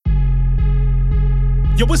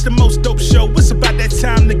Yo, it's the most dope show. It's about that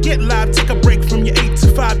time to get live. Take a break from your 8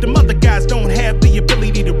 to 5. Them other guys don't have the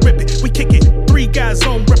ability to rip it. We kick it. 3 guys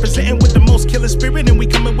on representing with the most killer spirit. And we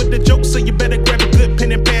coming with the jokes. So you better grab a good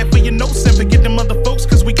pen and pad for your notes. And forget them other folks,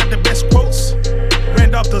 cause we got the best quotes.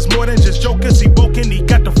 Randolph does more than just jokers. He woke and he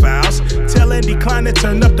got the files. Tell Andy Klein to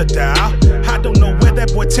turn up the dial. I don't know where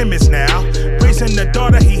that boy Tim is now. Raising the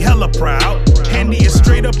daughter, he hella proud. Andy is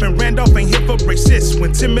straight up and Randolph ain't here for racist.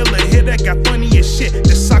 When Tim Miller hit, that got funny as shit.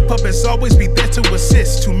 The sock puppets always be there to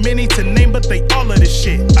assist. Too many to name, but they all of this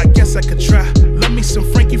shit. I guess I could try. Love me some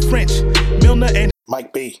Frankie French, Milner and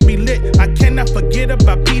Mike B. Be lit. I cannot forget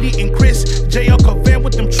about Petey and Chris. JL Covan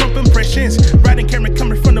with them Trump impressions. Riding camera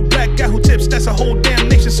coming from the black guy who tips. That's a whole damn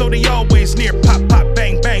nation, so they always near. Pop, pop,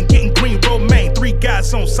 bang, bang. Getting green, romaine. 3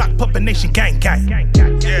 guys on Sock Puppet Nation, gang, gang.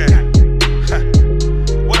 Yeah.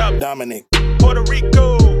 What up, Dominic? Puerto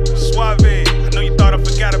Rico, Suave. I know you thought I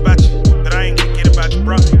forgot about you, but I ain't gonna forget about you,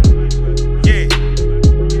 bro. Yeah.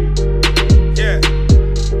 Yeah.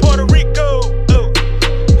 Puerto Rico,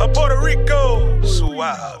 Puerto Rico,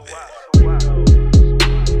 Suave.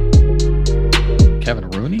 Kevin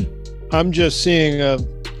Rooney? I'm just seeing a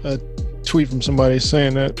tweet from somebody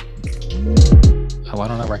saying that. Oh, I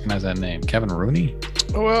don't recognize that name. Kevin Rooney?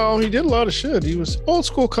 Well, he did a lot of shit. He was old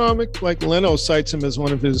school comic. Like Leno cites him as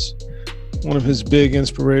one of his big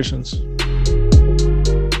inspirations.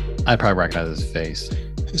 I'd probably recognize his face.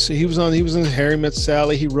 See, he was in Harry Met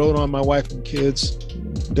Sally. He wrote on My Wife and Kids,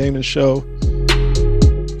 Damon's show,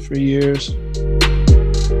 for years.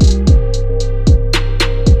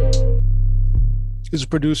 He's a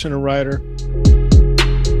producer and a writer.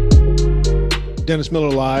 Dennis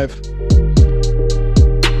Miller Live.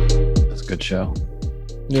 That's a good show.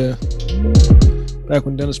 Yeah. Back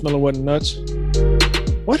when Dennis Miller wasn't nuts.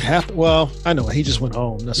 What happened? Well, I know. He just went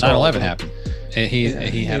home. That's 9/11 happened. He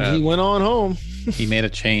went on home. He made a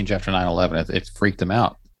change after 9/11. It freaked him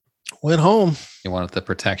out. Went home. He wanted the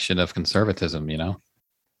protection of conservatism, you know?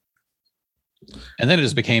 And then it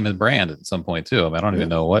just became his brand at some point, too. I mean, I don't even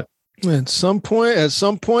know what. At some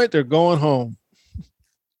point, they're going home.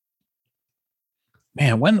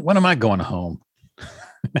 Man, when am I going home?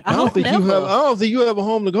 I don't think you have a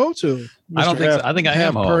home to go to. Mr. I don't think so. I think I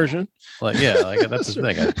am home. Persian. Like, yeah, like that's the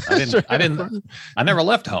thing. I never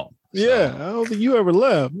left home. So. Yeah, I don't think you ever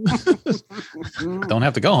left. Don't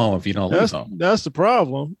have to go home if you don't leave home. That's the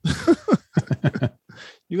problem.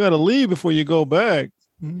 You got to leave before you go back.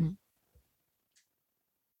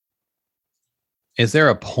 Is there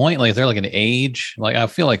a point? Like, is there like an age? Like, I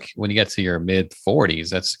feel like when you get to your mid 40s,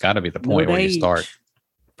 that's got to be the point where you start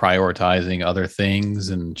prioritizing other things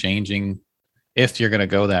and changing if you're going to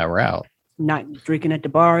go that route. Not drinking at the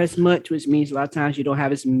bar as much, which means a lot of times you don't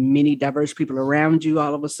have as many diverse people around you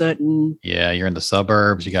all of a sudden. Yeah, you're in the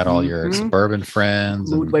suburbs. You got all your suburban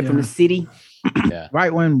friends. Moved away from the city. Yeah.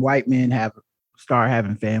 Right when white men start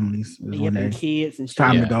having families is when they kids and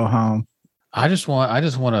time to go home. I just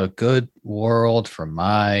want a good world for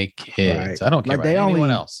my kids. Right. I don't care about anyone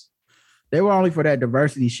else. They were only for that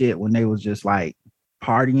diversity shit when they was just like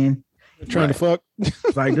partying. Trying to fuck.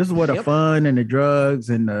 It's like this is where the fun and the drugs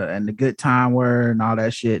and the good time were and all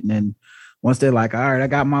that shit. And then once they're like, all right, I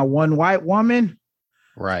got my one white woman.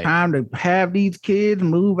 Right. Time to have these kids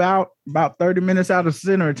move out about 30 minutes out of the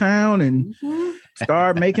center of town and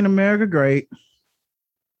start making America great.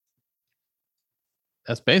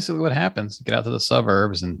 That's basically what happens. Get out to the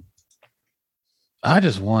suburbs and I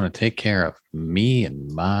just want to take care of me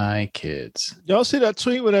and my kids. Y'all see that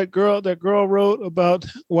tweet where that girl wrote about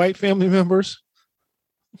white family members?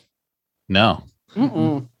 No.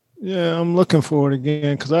 Mm-mm. Yeah, I'm looking for it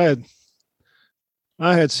again because I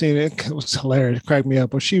had seen it. It was hilarious. It cracked me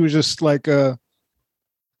up. But she was just like, if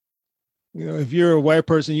you're a white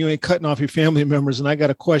person, you ain't cutting off your family members. And I got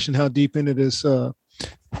to question how deep into this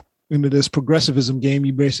progressivism game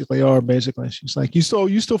you basically are. She's like, you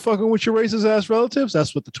still fucking with your racist ass relatives?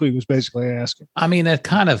 That's what the tweet was basically asking. I mean, it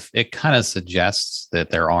kind of suggests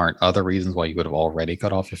that there aren't other reasons why you would have already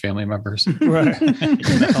cut off your family members. Right.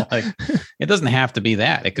 Like, it doesn't have to be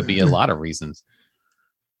that. It could be a lot of reasons.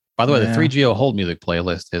 By the way, the 3GO Hold Music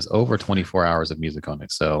playlist has over 24 hours of music on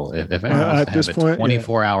it. So if anyone wants to have a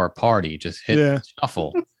 24-hour party, just hit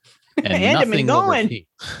shuffle and nothing will repeat.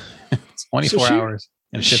 It's 24 hours.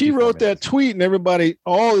 She wrote that tweet and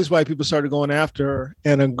all these white people started going after her.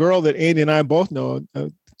 And a girl that Andy and I both know,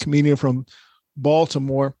 a comedian from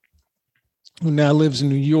Baltimore, who now lives in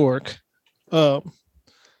New York,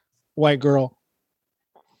 white girl,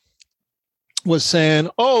 was saying,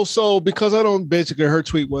 oh, so because I don't, basically her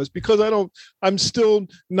tweet was, because I'm still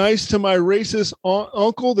nice to my racist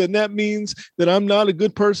uncle, then that means that I'm not a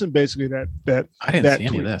good person. Basically that I didn't see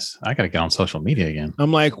any of this. I got to get on social media again.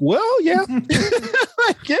 I'm like, well, yeah.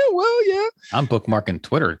 Yeah. I'm bookmarking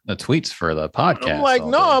Twitter, the tweets for the podcast. I'm like,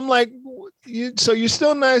 no, I'm like, so you're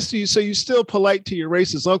still nice to you. So you're still polite to your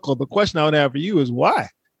racist uncle. The question I would have for you is why?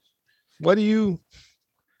 What do you,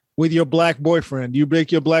 with your black boyfriend, do you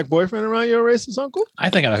break your black boyfriend around your racist uncle? I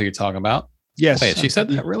think I know who you're talking about. Yes. Wait, she said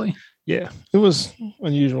that, really? Yeah, it was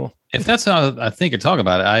unusual. If that's how I think you're talking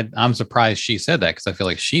about it, I'm surprised she said that, because I feel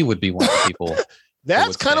like she would be one of the people.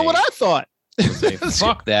 That's kind of what I thought. Say,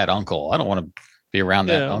 fuck that uncle. I don't want to be around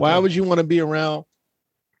that uncle. Why would you want to be around?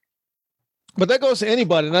 But that goes to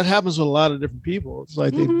anybody. And that happens with a lot of different people. It's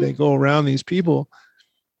like they go around these people.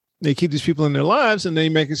 They keep these people in their lives and they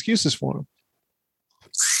make excuses for them.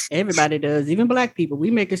 Everybody does. Even black people.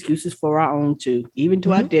 We make excuses for our own too, even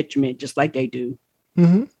to our detriment, just like they do.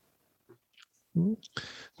 And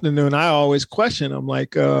then I always question, I'm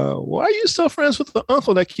like, why are you still friends with the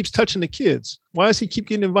uncle that keeps touching the kids? Why does he keep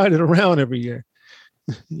getting invited around every year?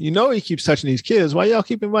 You know he keeps touching these kids. Why y'all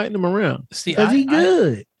keep inviting him around? See, because he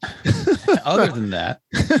good. Other than that,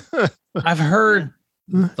 I've heard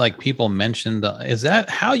like people mention is that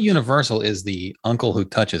how universal is the uncle who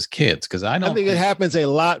touches kids? Because I think it happens a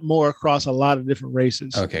lot more across a lot of different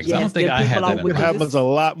races. Okay, yes, I don't think I had that. It happens a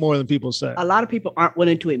lot more than people say. A lot of people aren't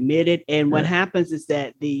willing to admit it, and what happens is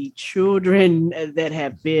that the children that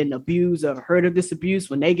have been abused or heard of this abuse,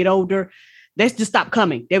 when they get older, they just stop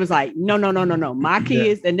coming. They was like, no. My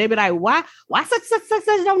kids, and they be like, why such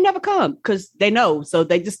don't never come? Because they know, so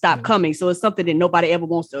they just stop coming. So it's something that nobody ever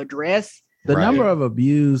wants to address. The number of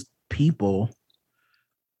abused people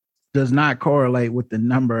does not correlate with the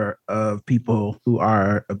number of people who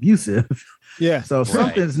are abusive. Yeah. So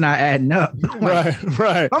something's not adding up.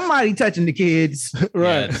 Right. Somebody touching the kids.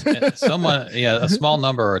 Right. Yeah, someone, a small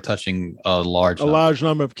number are touching a large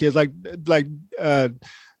number of kids. Like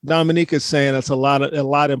Dominique is saying, that's a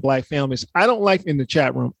lot in black families. I don't like in the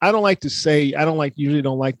chat room. Usually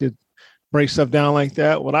don't like to break stuff down like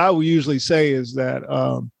that. What I will usually say is that,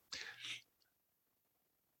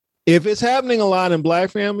 if it's happening a lot in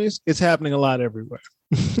black families, it's happening a lot everywhere.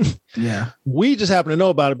 Yeah. We just happen to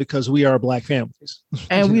know about it because we are black families.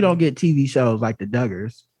 And we don't get TV shows like the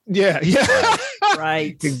Duggars. Yeah.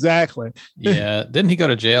 Right. Exactly. Yeah. Didn't he go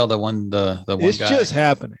to jail? The one guy? It's just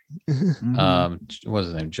happening. What was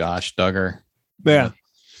his name? Josh Duggar. Yeah.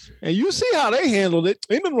 And you see how they handled it.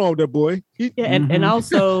 Ain't nothing wrong with that boy. And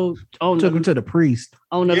also took him to the priest.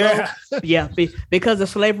 Because of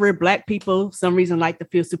slavery, black people some reason like to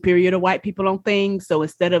feel superior to white people on things. So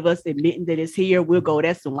instead of us admitting that it's here, we'll go,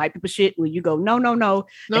 that's some white people shit. When you go, no.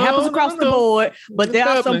 It happens across the board. But there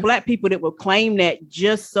are some black people that will claim that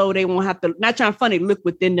just so they won't have to, not trying funny, look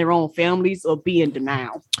within their own families or be in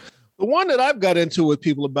denial. The one that I've got into with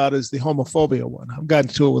people about is the homophobia one. I've gotten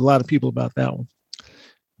into it with a lot of people about that one.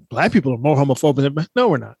 Black people are more homophobic than no,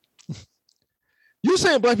 we're not. You're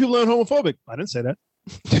saying black people aren't homophobic. I didn't say that.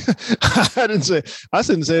 I didn't say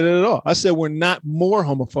that at all. I said we're not more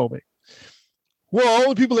homophobic. Well, all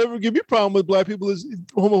the people that ever give me a problem with black people is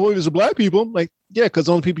homophobia is black people. Like, yeah, because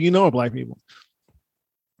the only people you know are black people.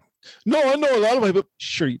 No, I know a lot of black people.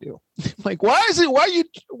 Sure you do. Like, why do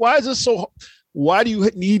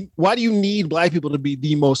you need black people to be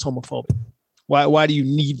the most homophobic? Why do you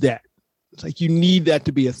need that? It's like you need that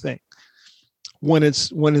to be a thing when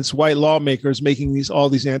it's white lawmakers making all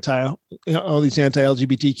these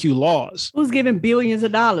anti-LGBTQ laws. Who's giving billions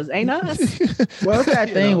of dollars? Ain't us? Well, it's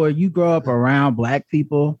that thing where you grow up around black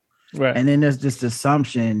people, right? And then there's this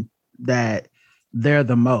assumption that they're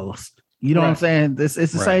the most. You know what I'm saying? It's the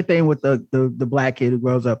same thing with the black kid who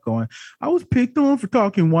grows up going, I was picked on for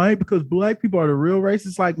talking white because black people are the real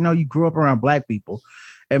racists. Like, no, you grew up around black people,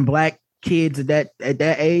 and black kids at that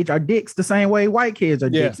age are dicks the same way white kids are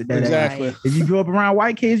dicks at that age. If you grew up around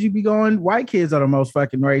white kids, you'd be going, white kids are the most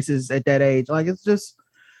fucking racist at that age. Like, it's just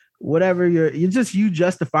whatever you're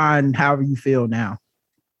justifying however you feel now.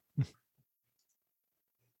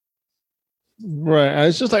 Right.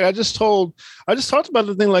 It's just like I just talked about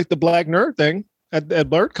the thing like the black nerd thing at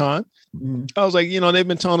BlurredCon. I was like, they've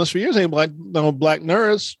been telling us for years, ain't black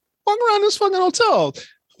nerds walk around this fucking hotel.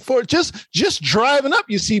 For just driving up,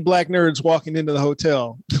 you see black nerds walking into the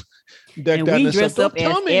hotel. And we dress up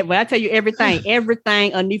as when I tell you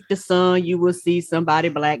everything underneath the sun, you will see somebody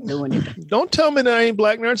black doing it. Don't tell me there ain't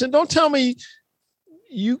black nerds, and don't tell me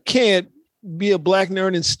you can't be a black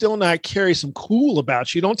nerd and still not carry some cool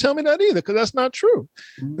about you. Don't tell me that either, because that's not true.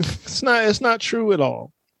 It's not true at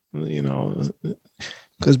all. You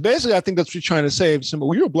Because basically, I think that's what you're trying to say.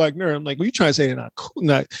 Well, you're a black nerd. I'm like, well, you're trying to say you're not cool.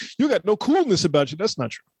 You got no coolness about you. That's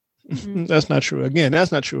not true. Mm-hmm. That's not true. Again,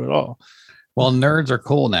 that's not true at all. Well, nerds are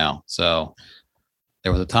cool now. So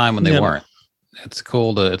there was a time when they weren't. It's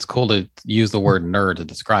cool to use the word nerd to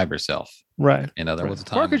describe yourself. Right. There was a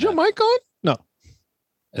time. Mark, is your mic on? No.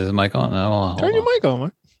 Is the mic on? No. Turn your mic on,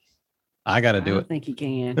 Mark. I got to do it. I think he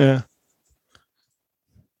can. Yeah.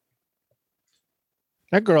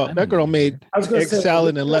 That girl made egg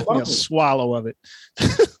salad and left me a swallow of it.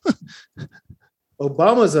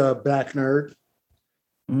 Obama's a black nerd.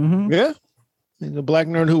 Mm-hmm. Yeah. He's a black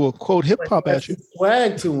nerd who will quote hip hop at you.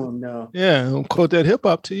 Swag to him now. Yeah, he'll quote that hip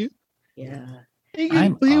hop to you. Yeah. He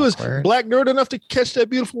was black nerd enough to catch that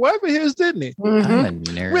beautiful wife of his, didn't he? Mm-hmm. I'm a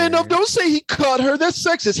nerd. Randolph, don't say he caught her. That's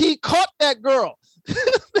sexist. He caught that girl.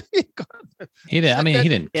 He didn't. I mean, he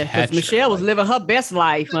didn't. Because Michelle was living her best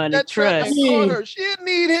life, honey. Trust. She didn't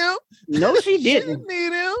need him. No, she didn't. She didn't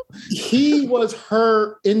need him. He was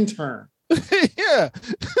her intern. Yeah.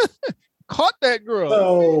 Caught that girl.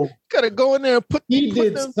 So gotta go in there and put. He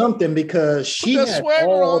did something because she had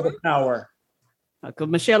all the power. Because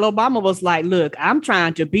Michelle Obama was like, "Look, I'm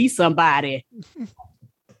trying to be somebody."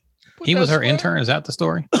 He was her intern. Is that the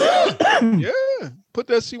story? Yeah. Put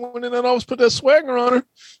that. She went in and always put that swagger on her.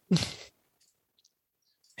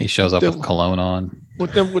 He shows up with cologne on.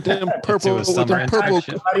 With them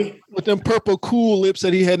purple cool lips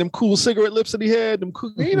that he had, them cool cigarette lips that he had, them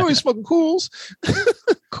cool, he's smoking cools,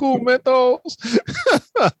 cool menthols,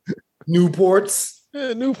 Newports.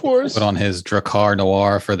 Yeah, Newports. Put on his Drakkar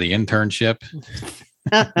Noir for the internship.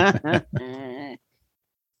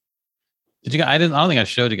 Did you guys? I don't think I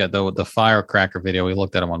showed you guys though with the firecracker video. We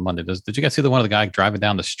looked at him on Monday. Did you guys see the one of the guy driving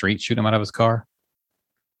down the street, shooting him out of his car?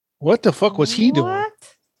 What the fuck was he doing?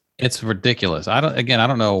 It's ridiculous. I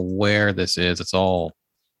don't know where this is. It's all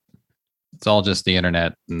just the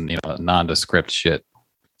internet and nondescript shit.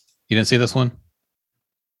 You didn't see this one?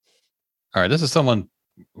 All right, this is someone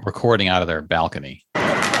recording out of their balcony. Oh,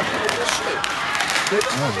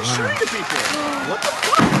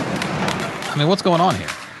 I mean, what's going on here?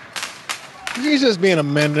 He's just being a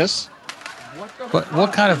menace.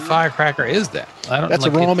 What kind of firecracker is that? That's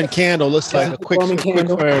a Roman candle. Looks like a quick fire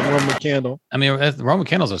Roman candle. I mean, Roman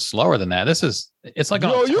candles are slower than that. It's like on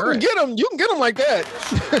a turret. You can get them like that.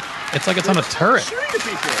 It's like it's on a turret.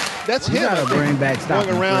 That's him. Bring back going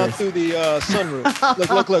around through the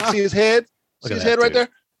sunroof. Look. See his head? See his head right there?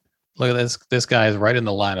 Look at this. This guy is right in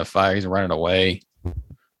the line of fire. He's running away.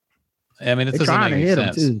 I mean, it doesn't make any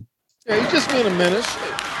sense. Yeah, he's just being a menace.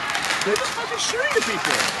 They're just fucking shooting at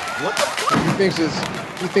people. What the fuck?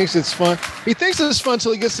 He thinks it's fun. He thinks it's fun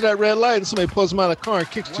until he gets to that red light and somebody pulls him out of the car and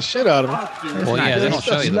kicks the shit out of him. Well, yeah, they don't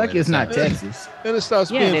show you. Lucky it's not Texas. Then it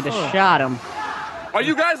stops being they fun. just shot him. Are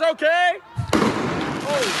you guys okay?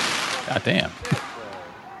 God damn.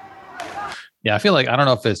 Yeah, I feel like I don't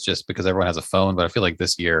know if it's just because everyone has a phone, but I feel like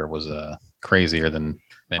this year was crazier than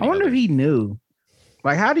I wonder if he knew.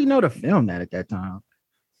 Like, how do you know to film that at that time?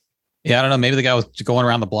 Yeah, I don't know. Maybe the guy was going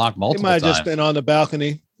around the block multiple times. He might have just been on the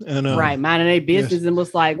balcony and right, minding their business and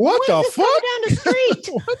was like, "What the fuck?" Down the street.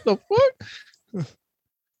 What the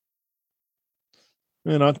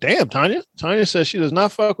fuck? Damn, Tanya. Tanya says she does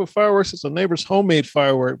not fuck with fireworks. It's a neighbor's homemade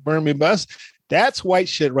firework. Burn me best. That's white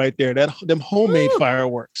shit right there. Them homemade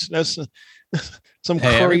fireworks. That's some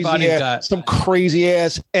crazy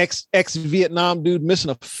ass ex-Vietnam dude missing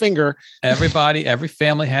a finger. Every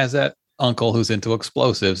family has that uncle who's into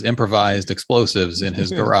explosives, improvised explosives in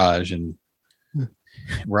his garage, and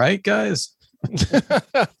right, guys.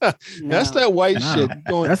 That's that white shit.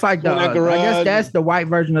 That's like I guess that's the white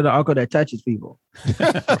version of the uncle that touches people.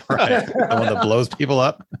 Right, the one that blows people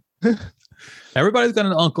up. Everybody's got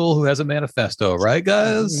an uncle who has a manifesto, right,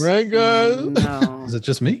 guys? Right, guys. No. Is it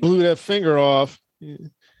just me? Blew that finger off.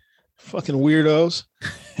 Fucking weirdos.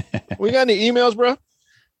 We got any emails, bro?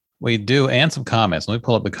 We do, and some comments. Let me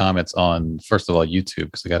pull up the comments on, first of all, YouTube,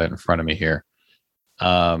 because I got it in front of me here.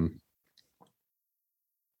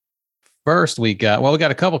 First, we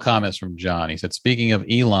got a couple comments from John. He said, speaking of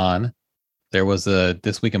Elon, there was a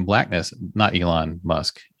This Week in Blackness, not Elon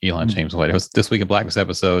Musk, Elon James White. It was This Week in Blackness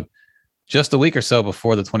episode just a week or so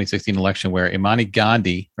before the 2016 election, where Imani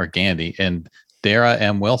Gandhi and Dara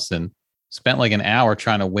M. Wilson spent like an hour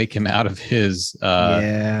trying to wake him out of his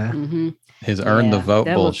his earn the vote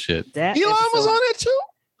bullshit. Elon was on it too?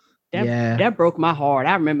 That broke my heart.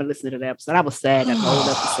 I remember listening to that episode. I was sad that whole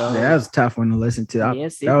episode. Yeah, that was a tough one to listen to.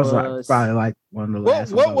 Yes, that was like, probably like one of the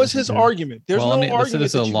last. What was his argument? There's no argument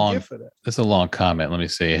this that you give for that. This is a long comment. Let me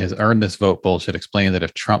see. His earned this vote bullshit explaining that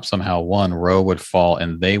if Trump somehow won, Roe would fall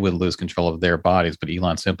and they would lose control of their bodies. But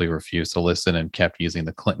Elon simply refused to listen and kept using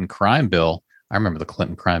the Clinton crime bill. I remember the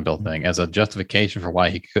Clinton crime bill thing as a justification for why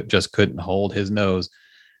he couldn't hold his nose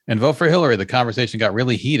and vote for Hillary. The conversation got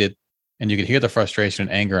really heated. And you could hear the frustration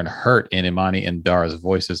and anger and hurt in Imani and Dara's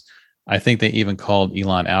voices. I think they even called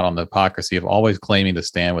Elon out on the hypocrisy of always claiming to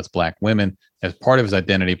stand with Black women as part of his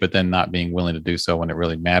identity, but then not being willing to do so when it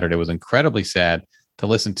really mattered. It was incredibly sad to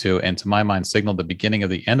listen to, and to my mind, signaled the beginning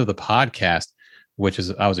of the end of the podcast, which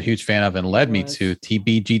is I was a huge fan of and led me to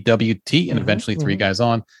TBGWT and eventually Three Guys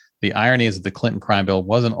On. The irony is that the Clinton crime bill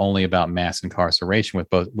wasn't only about mass incarceration,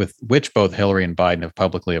 with which both Hillary and Biden have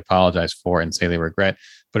publicly apologized for and say they regret,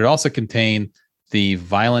 but it also contained the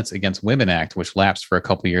Violence Against Women Act, which lapsed for a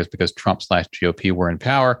couple of years because Trump/GOP were in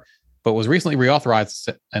power, but was recently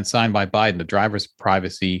reauthorized and signed by Biden, the Driver's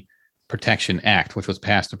Privacy Protection Act, which was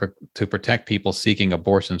passed to protect people seeking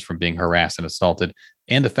abortions from being harassed and assaulted,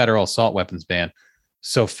 and the federal assault weapons ban.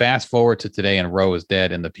 So fast forward to today and Roe is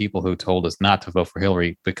dead, and the people who told us not to vote for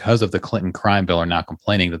Hillary because of the Clinton crime bill are now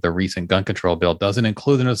complaining that the recent gun control bill doesn't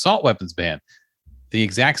include an assault weapons ban. The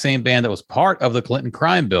exact same ban that was part of the Clinton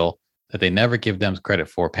crime bill that they never give them credit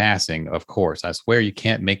for passing, of course. I swear you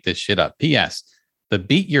can't make this shit up. P.S. The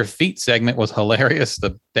Beat Your Feet segment was hilarious.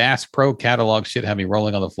 The Bass Pro catalog shit had me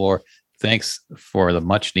rolling on the floor. Thanks for the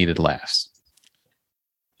much needed laughs.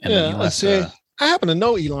 And yeah, let's say I happen to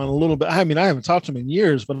know Elon a little bit. I mean, I haven't talked to him in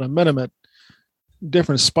years, but I met him at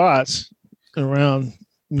different spots around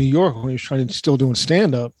New York when he was still doing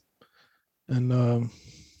stand-up. And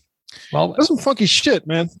well, that's some funky shit,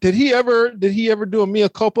 man. Did he ever do a mea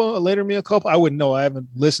culpa, a later mea culpa? I wouldn't know. I haven't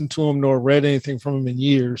listened to him nor read anything from him in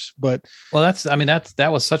years. But that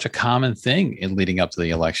was such a common thing in leading up to the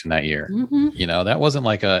election that year. Mm-hmm. You know, that wasn't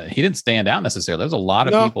like he didn't stand out necessarily. There's a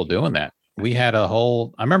lot of people doing that. We had a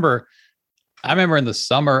whole. I remember in the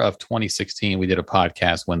summer of 2016, we did a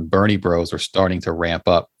podcast when Bernie Bros were starting to ramp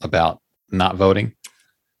up about not voting.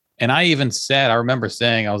 And I remember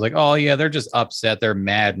saying, I was like, oh yeah, they're just upset. They're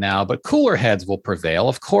mad now, but cooler heads will prevail.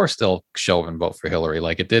 Of course they'll show up and vote for Hillary.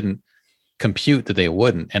 Like it didn't compute that they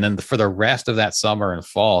wouldn't. And then for the rest of that summer and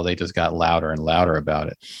fall, they just got louder and louder about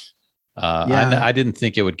it. I didn't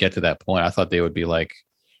think it would get to that point. I thought they would be like,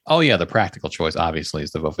 oh yeah, the practical choice obviously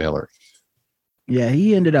is to vote for Hillary. Yeah,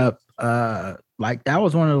 he ended up like that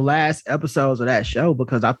was one of the last episodes of that show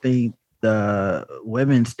because I think the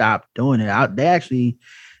women stopped doing it. They actually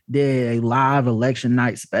did a live election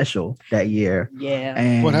night special that year. Yeah.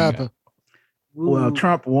 And what happened? Well,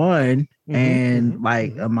 Trump won, and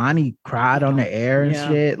like Imani cried on the air and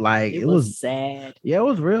shit. Like it was sad. Yeah, it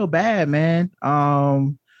was real bad, man.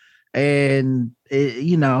 And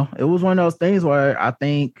it was one of those things where I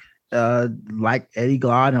think like Eddie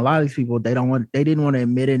Glaude and a lot of these people, they didn't want to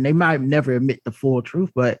admit it, and they might never admit the full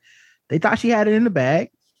truth, but they thought she had it in the bag.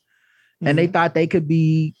 And they thought they could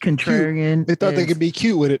be contrarian. Cute. They thought they could be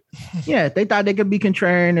cute with it. Yeah, they thought they could be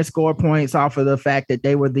contrarian and score points off of the fact that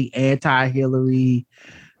they were the anti-Hillary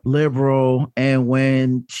liberal. And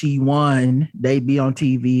when she won, they'd be on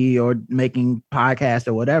TV or making podcasts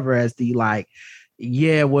or whatever as the like,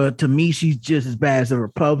 yeah, well, to me, she's just as bad as a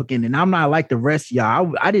Republican. And I'm not like the rest of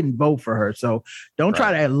y'all. I didn't vote for her. So don't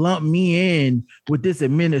try to lump me in with this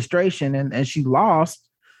administration. And she lost.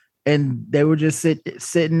 And they were just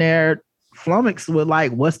sitting there flummoxed with like,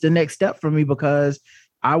 what's the next step for me? Because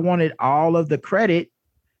I wanted all of the credit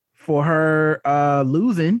for her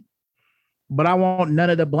losing, but I want none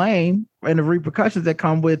of the blame and the repercussions that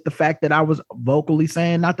come with the fact that I was vocally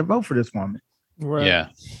saying not to vote for this woman. Right. Yeah.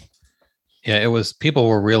 Yeah. It was, people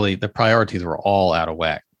were really, the priorities were all out of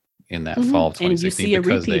whack in that fall of 2016. And you see a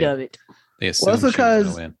repeat of it. They assumed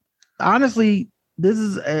because honestly, this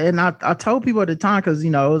is, and I told people at the time, because, it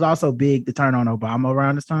was also big to turn on Obama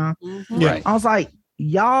around this time. Mm-hmm. Right. I was like,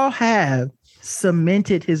 y'all have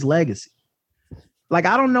cemented his legacy. Like,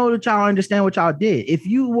 I don't know that y'all understand what y'all did. If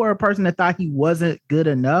you were a person that thought he wasn't good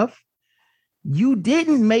enough, you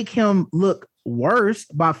didn't make him look worse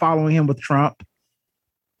by following him with Trump.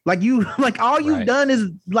 Like all you've done is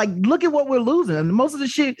like, look at what we're losing. And most of the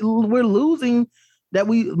shit we're losing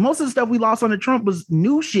most of the stuff we lost under Trump was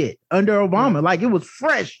new shit under Obama. Right. Like it was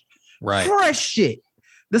fresh shit.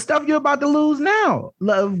 The stuff you're about to lose now,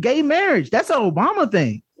 gay marriage, that's an Obama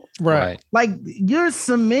thing. Right. Like you're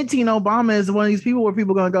cementing Obama as one of these people where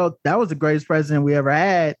people are going to go, that was the greatest president we ever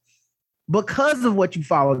had because of what you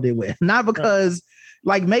followed it with. Not because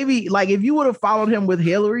like maybe like if you would have followed him with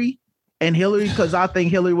Hillary, and Hillary, because I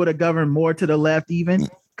think Hillary would have governed more to the left, even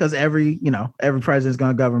because every president's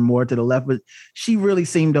going to govern more to the left. But she really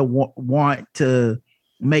seemed to want to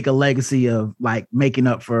make a legacy of like making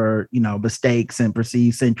up for, mistakes and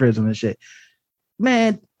perceived centrism and shit.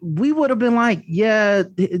 Man, we would have been like, yeah,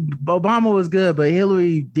 Obama was good, but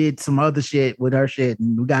Hillary did some other shit with her shit,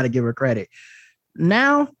 and we got to give her credit.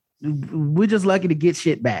 Now, we're just lucky to get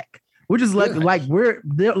shit back. We're just lucky, like we're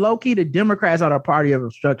low key. The Democrats are the party of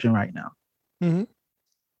obstruction right now, and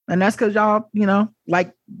that's because y'all,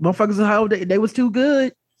 like motherfuckers, they was too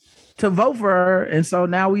good to vote for her, and so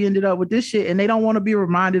now we ended up with this shit, and they don't want to be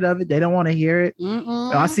reminded of it. They don't want to hear it.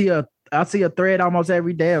 I see a thread almost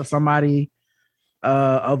every day of somebody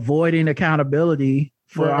avoiding accountability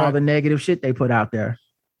for all the negative shit they put out there.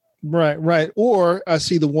 Right. Or I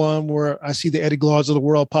see the one where I see the Eddie Glaudes of the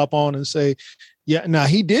world pop on and say, yeah, now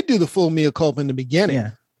he did do the full mea culpa in the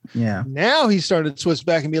beginning. Yeah. Now he started to twist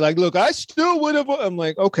back and be like, look, I still would have. I'm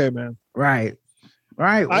like, okay, man. Right.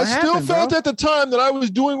 I still felt at the time that I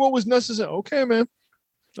was doing what was necessary. Okay, man.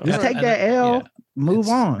 Just take that L, move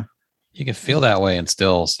on. You can feel that way and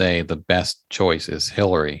still say the best choice is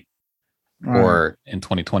Hillary or in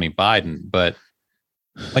 2020 Biden. But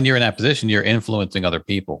when you're in that position, you're influencing other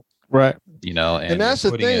people. Right. And that's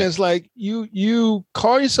the thing is like you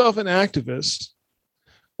call yourself an activist,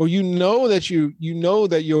 or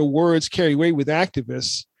that your words carry weight with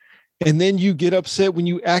activists, and then you get upset when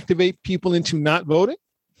you activate people into not voting.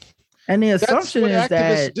 And the assumption is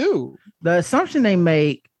that the assumption they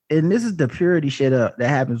make, and this is the purity shit that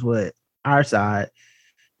happens with our side.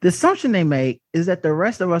 The assumption they make is that the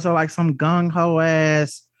rest of us are like some gung-ho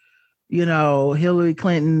ass, Hillary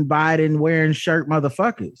Clinton, Biden wearing shirt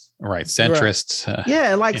motherfuckers. Right. Centrists. Right.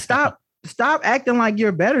 Yeah. Like stop acting like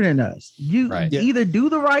you're better than us. You either do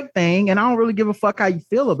the right thing, and I don't really give a fuck how you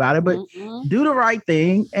feel about it, but do the right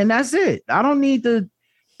thing. And that's it. I don't need to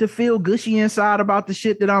feel gushy inside about the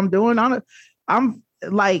shit that I'm doing. I'm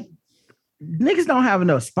like, niggas don't have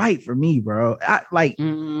enough spite for me, bro.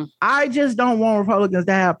 I just don't want Republicans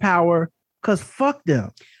to have power because fuck them.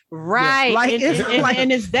 Right.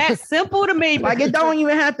 And it's that simple to me. Like, it don't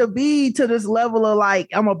even have to be to this level of like,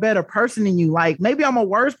 I'm a better person than you. Like, maybe I'm a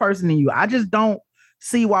worse person than you. I just don't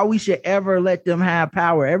see why we should ever let them have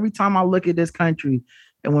power. Every time I look at this country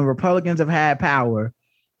and when Republicans have had power,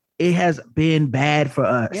 it has been bad for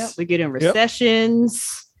us. Yep. We get in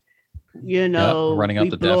recessions. Running up we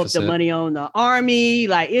blow up the money on the army.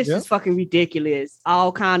 Like, it's just fucking ridiculous.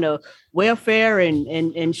 All kind of welfare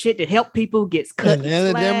and shit that help people gets cut. And then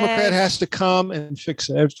the Democrat has to come and fix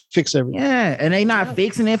everything. Yeah, and they not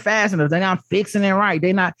fixing it fast enough. They're not fixing it right.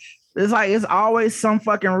 They not. It's like it's always some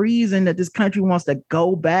fucking reason that this country wants to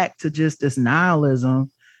go back to just this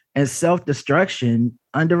nihilism and self-destruction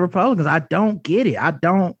under Republicans. I don't get it. I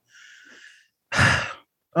don't.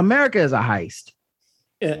 America is a heist.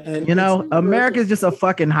 And America is just a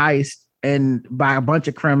fucking heist and by a bunch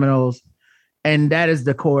of criminals. And that is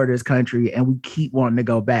the core of this country. And we keep wanting to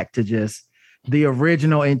go back to just the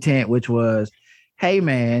original intent, which was, hey,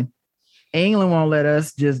 man, England won't let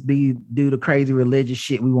us just do the crazy religious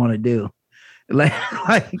shit we want to do. And then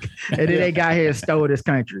they got here and stole this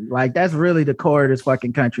country. Like, that's really the core of this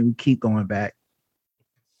fucking country. We keep going back.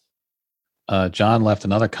 John left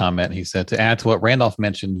another comment. He said, to add to what Randolph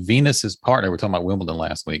mentioned, Venus's partner, we're talking about Wimbledon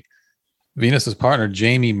last week, Venus's partner,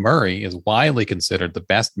 Jamie Murray, is widely considered the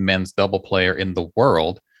best men's double player in the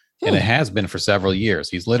world, and it has been for several years.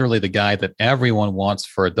 He's literally the guy that everyone wants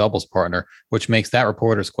for a doubles partner, which makes that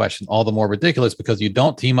reporter's question all the more ridiculous because you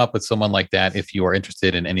don't team up with someone like that if you are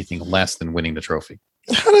interested in anything less than winning the trophy.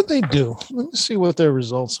 How did they do? Let me see what their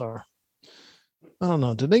results are. I don't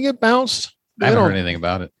know. Did they get bounced? I haven't heard anything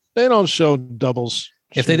about it. They don't show doubles.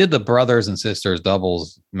 If they did the brothers and sisters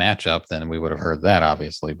doubles matchup, then we would have heard that,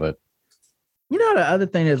 obviously. But the other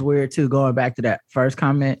thing that's weird too, going back to that first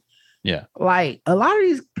comment. Yeah. Like, a lot of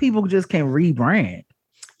these people just can rebrand.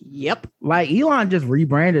 Yep. Like, Elon just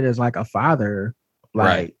rebranded as like a father. Like,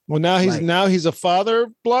 right. Well, now he's a father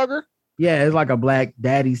blogger. Yeah, it's like a black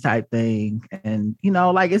daddies type thing. And,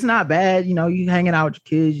 like, it's not bad. You hanging out with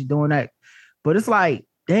your kids, you're doing that. But it's like,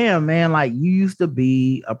 damn, man, like, you used to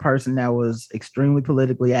be a person that was extremely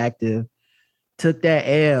politically active, took that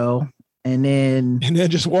L, and then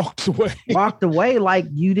just walked away. Like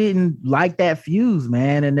you didn't like that fuse,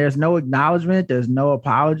 man. And there's no acknowledgement, there's no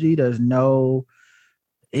apology, there's no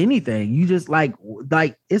anything. You just like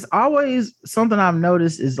it's always something I've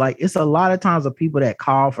noticed is like it's a lot of times of people that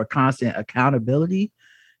call for constant accountability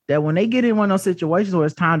that when they get in one of those situations where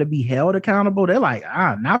it's time to be held accountable, they're like,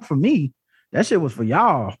 not for me. That shit was for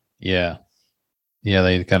y'all. Yeah. Yeah,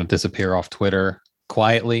 they kind of disappear off Twitter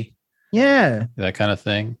quietly. Yeah. That kind of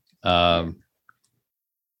thing.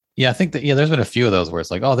 Yeah, I think that, there's been a few of those where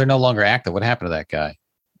it's like, oh, they're no longer active. What happened to that guy?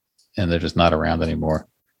 And they're just not around anymore.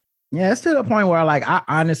 Yeah, it's to the point where like I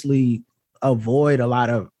honestly avoid a lot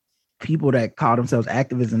of people that call themselves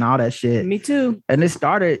activists and all that shit. Me too. And it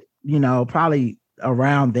started, probably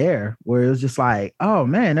around there where it was just like, oh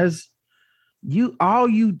man, all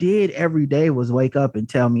you did every day was wake up and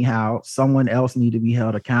tell me how someone else needed to be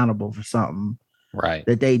held accountable for something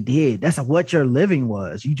that they did. That's what your living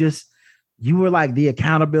was. You were like the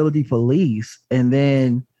accountability police, and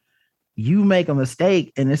then you make a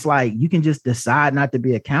mistake and it's like you can just decide not to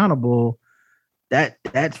be accountable.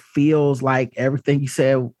 That feels like everything you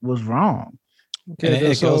said was wrong.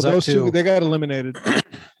 Okay, so those two, they got eliminated.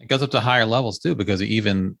 It goes up to higher levels too, because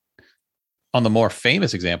even on the more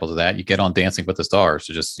famous examples of that, you get on Dancing with the Stars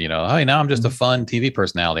to just, hey, now I'm just a fun TV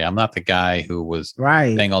personality. I'm not the guy who was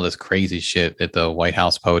saying all this crazy shit at the White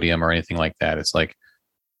House podium or anything like that. It's like,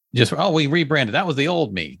 we rebranded. That was the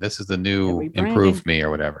old me. This is the new improved me or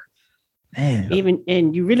whatever. Man.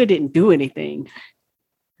 And you really didn't do anything.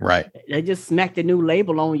 Right. They just smacked a new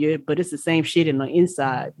label on you, but it's the same shit in the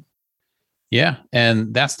inside. Yeah.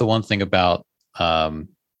 And that's the one thing about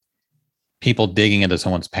people digging into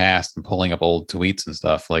someone's past and pulling up old tweets and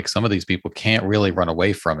stuff. Like some of these people can't really run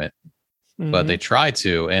away from it, but they try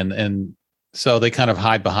to. And so they kind of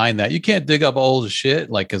hide behind that. You can't dig up old shit,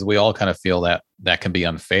 like, because we all kind of feel that can be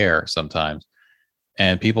unfair sometimes.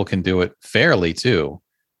 And people can do it fairly too.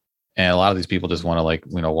 And a lot of these people just want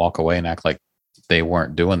to walk away and act like they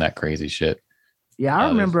weren't doing that crazy shit. Yeah, I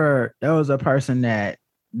remember there was a person that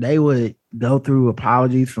they would go through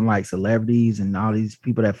apologies from like celebrities and all these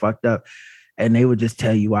people that fucked up, and they would just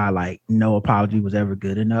tell you why like no apology was ever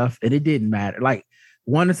good enough, and it didn't matter. Like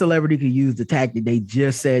one celebrity could use the tactic they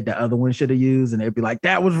just said the other one should have used, and they'd be like,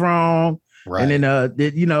 "That was wrong." Right. And then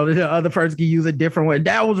the other person could use a different way.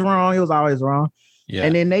 That was wrong. It was always wrong. Yeah.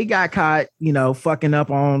 And then they got caught, fucking up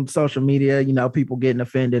on social media, people getting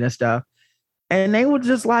offended and stuff. And they were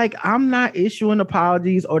just like, I'm not issuing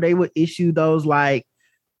apologies, or they would issue those like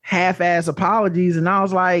half-ass apologies. And I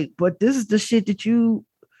was like, but this is the shit that you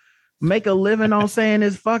make a living on saying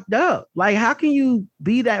is fucked up. Like, how can you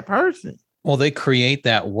be that person? Well, they create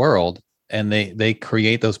that world and they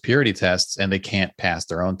create those purity tests and they can't pass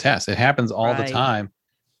their own tests. It happens all the time.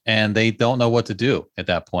 And they don't know what to do at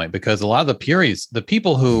that point, because a lot of the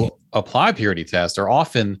people who apply purity tests are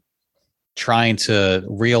often trying to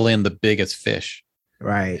reel in the biggest fish.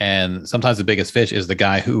 Right. And sometimes the biggest fish is the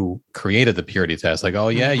guy who created the purity test. Like, oh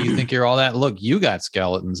yeah, you think you're all that? Look, you got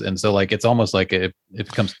skeletons. And so like, it's almost like they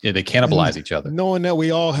cannibalize each other. Knowing that we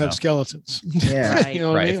all have skeletons. Yeah. Right.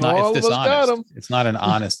 Right. It's dishonest. It's not an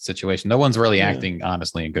honest situation. No one's really acting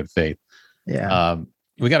honestly in good faith. Yeah.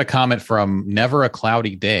 We got a comment from Never a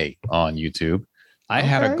Cloudy Day on YouTube. I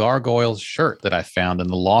had a Gargoyles shirt that I found in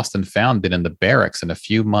the lost and found bin in the barracks, and a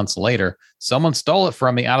few months later, someone stole it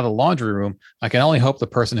from me out of the laundry room. I can only hope the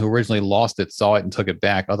person who originally lost it saw it and took it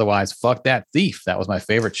back. Otherwise, fuck that thief. That was my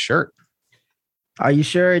favorite shirt. Are you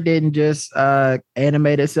sure it didn't just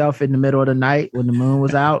animate itself in the middle of the night when the moon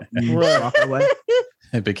was out and walk away?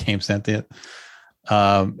 It became sentient.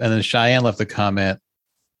 And then Cheyenne left a comment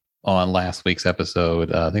on last week's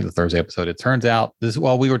episode, I think the Thursday episode. It turns out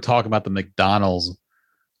while we were talking about the McDonald's,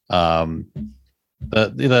 the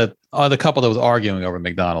couple that was arguing over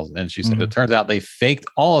McDonald's, and she said it turns out they faked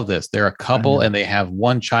all of this. They're a couple and they have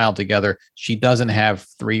one child together. She doesn't have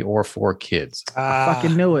 3 or 4 kids. I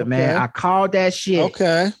fucking knew it, man. I called that shit.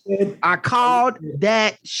 Okay. I called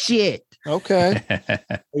that shit. Okay.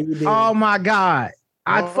 Oh my God.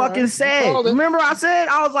 I fucking said. Remember I said,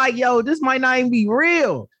 I was like, yo, this might not even be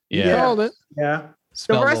real. Yeah. Yeah.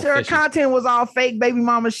 The rest of her content was all fake baby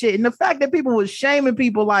mama shit. And the fact that people was shaming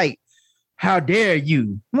people like, how dare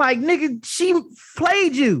you? I'm like, nigga, she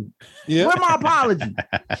played you. Yeah. Where's my apology?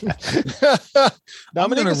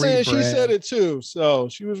 Dominique is saying she said it too. So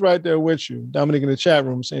she was right there with you. Dominique in the chat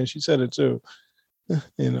room saying she said it too.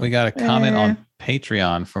 We got a comment on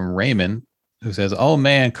Patreon from Raymond, who says, oh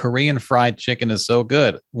man, Korean fried chicken is so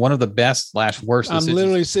good. One of the best / worst decisions. I'm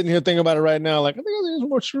literally sitting here thinking about it right now. Like, I think there's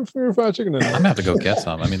more Korean fried chicken in there. I'm gonna have to go get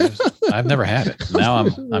some. I mean, I've never had it. Now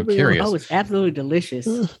I'm curious. Oh, it's absolutely delicious.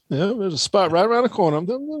 Yeah, there's a spot right around the corner.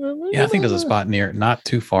 Yeah, I think there's a spot not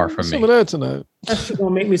too far from me. Some of that tonight. Actually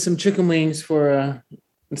gonna make me some chicken wings for a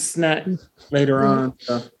snack later on.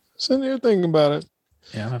 So. Sitting here thinking about it.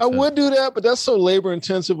 Yeah, I would do that, but that's so labor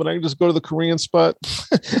intensive when I can just go to the Korean spot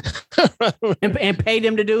and pay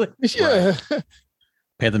them to do it. Yeah.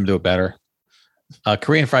 Pay them to do it better.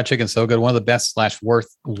 Korean fried chicken is so good. One of the best /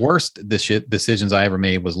 worst decisions I ever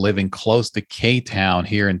made was living close to K-Town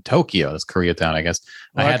here in Tokyo. That's Koreatown, I guess.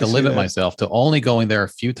 I had to limit myself to only going there a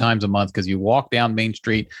few times a month because you walk down Main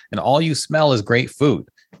Street and all you smell is great food.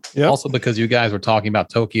 Yep. Also, because you guys were talking about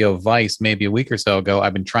Tokyo Vice maybe a week or so ago,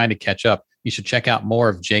 I've been trying to catch up. You should check out more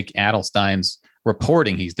of Jake Adelstein's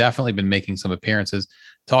reporting. He's definitely been making some appearances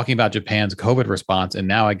talking about Japan's COVID response. And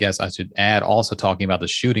now I guess I should add also talking about the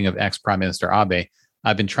shooting of ex-Prime Minister Abe.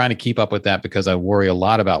 I've been trying to keep up with that because I worry a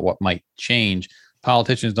lot about what might change.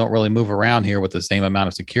 Politicians don't really move around here with the same amount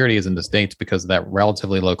of security as in the States because of that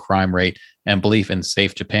relatively low crime rate and belief in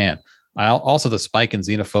safe Japan. Also, the spike in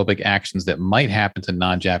xenophobic actions that might happen to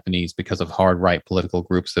non-Japanese because of hard right political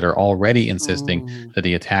groups that are already insisting that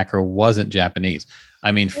the attacker wasn't Japanese.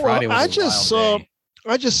 I mean, Friday was I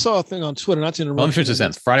just saw a thing on Twitter. Not to interrupt. Let me finish the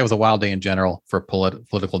sentence. Friday was a wild day in general for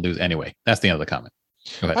political news. Anyway, that's the end of the comment.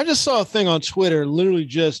 I just saw a thing on Twitter literally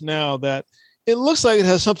just now that it looks like it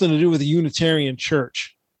has something to do with the Unitarian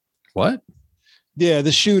Church. What? Yeah,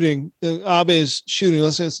 the shooting, Abe's shooting.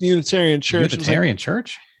 Let's say it's the Unitarian Church. Unitarian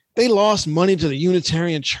Church? They lost money to the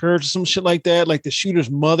Unitarian Church, some shit like that. Like the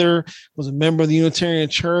shooter's mother was a member of the Unitarian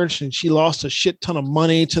Church, and she lost a shit ton of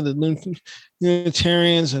money to the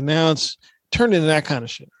Unitarians, and now it's turned into that kind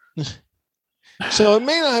of shit. So it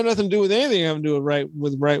may not have nothing to do with anything having to do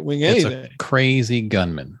with right wing anything. It's a crazy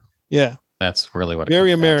gunman. Yeah, that's really what.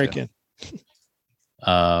 Very American.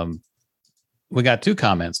 We got 2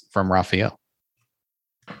 comments from Raphael.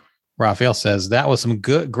 Raphael says that was some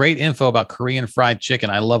great info about Korean fried chicken.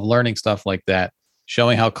 I love learning stuff like that,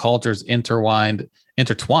 showing how cultures intertwined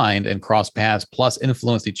and cross paths, plus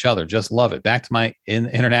influenced each other. Just love it. Back to my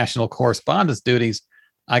international correspondence duties.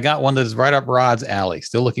 I got one that is right up Rod's alley.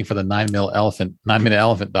 Still looking for the 9-minute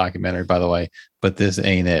elephant documentary, by the way, but this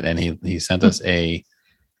ain't it. And he sent us a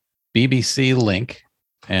BBC link,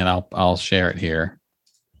 and I'll share it here.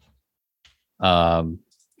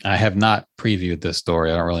 I have not previewed this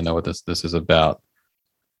story. I don't really know what this is about.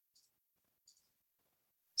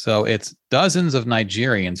 So it's dozens of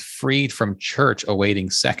Nigerians freed from church awaiting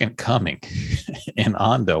second coming in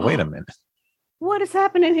Ondo. Wait a minute. What is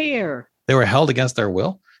happening here? They were held against their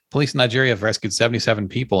will. Police in Nigeria have rescued 77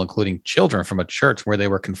 people, including children, from a church where they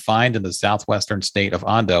were confined in the southwestern state of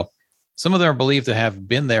Ondo. Some of them are believed to have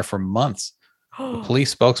been there for months. The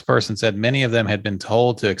police spokesperson said many of them had been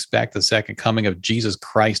told to expect the second coming of Jesus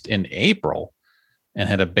Christ in April and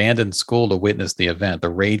had abandoned school to witness the event. The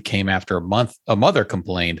raid came after a month. A mother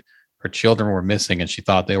complained her children were missing and she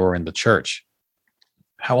thought they were in the church.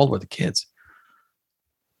 How old were the kids?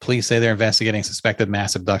 Police say they're investigating suspected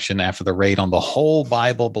mass abduction after the raid on the whole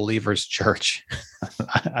Bible Believers Church.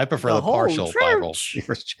 I prefer the partial church. Bible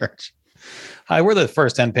Believers Church. Hi, we're the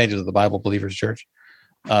first 10 pages of the Bible Believers Church.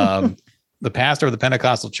 The pastor of the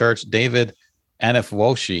Pentecostal church, David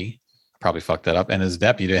Anifwoshi, probably fucked that up, and his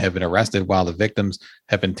deputy have been arrested while the victims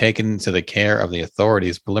have been taken to the care of the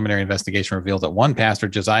authorities. Preliminary investigation revealed that one pastor,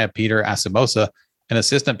 Josiah Peter Asimosa, an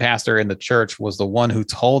assistant pastor in the church, was the one who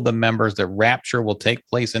told the members that rapture will take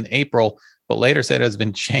place in April, but later said it has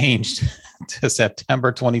been changed to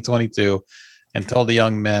September 2022 and told the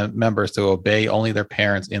young members to obey only their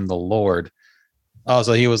parents in the Lord. Oh,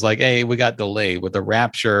 so he was like, hey, we got delayed with the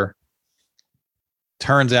rapture.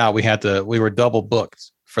 Turns out we were double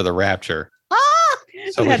booked for the rapture.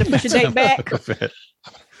 So we had to push a date back.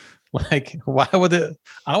 Like, why would it?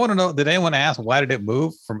 I want to know, did anyone ask why did it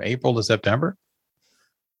move from April to September?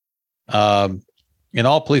 In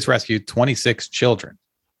all, police rescued 26 children,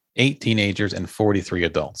 8 teenagers, and 43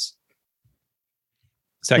 adults.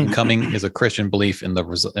 Second coming is a Christian belief in the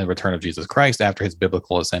return of Jesus Christ after his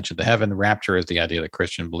biblical ascension to heaven. Rapture is the idea that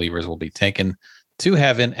Christian believers will be taken to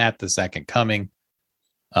heaven at the second coming.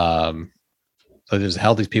 So they just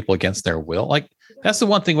held these people against their will. Like, that's the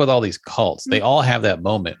one thing with all these cults. They all have that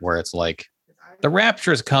moment where it's like the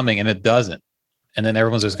rapture is coming and it doesn't. And then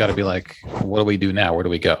everyone's just got to be like, what do we do now? Where do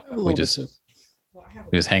we go? We just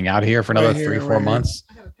hang out here for another 3-4 months.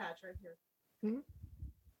 I have a patch right here.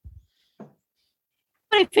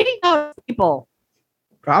 But it feeds those people.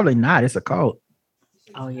 Probably not. It's a cult.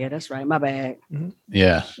 Oh yeah, that's right. My bad.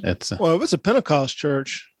 Yeah, it's well, if it's a Pentecost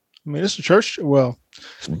church, I mean, it's a church. Well,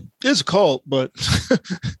 it's a cult, but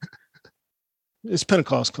it's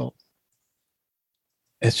Pentecost cult.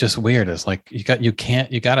 It's just weird. It's like you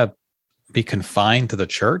gotta be confined to the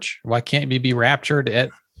church. Why can't you be raptured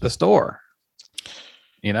at the store?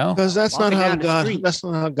 You know, because that's not how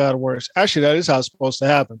God works. Actually, that is how it's supposed to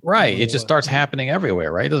happen. Right. It just starts happening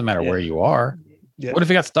everywhere. Right. It doesn't matter where you are. Yeah. What if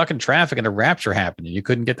you got stuck in traffic and a rapture happened and you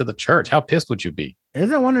couldn't get to the church? How pissed would you be?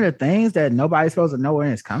 Isn't one of the things that nobody's supposed to know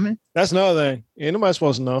when it's coming? That's another thing. Ain't nobody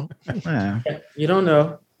supposed to know. Yeah. You don't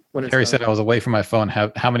know. Harry said I was away from my phone.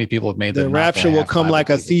 How many people have made the rapture will come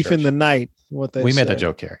like a thief in the night? What we made that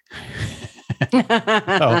joke, Harry.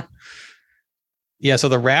 Oh. Yeah, so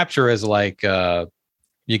the rapture is like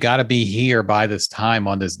you got to be here by this time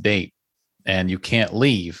on this date, and you can't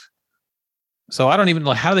leave. So I don't even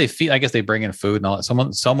know how do they feel. I guess they bring in food and all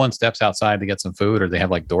that. Someone steps outside to get some food, or they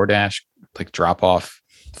have like DoorDash, like drop off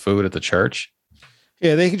food at the church.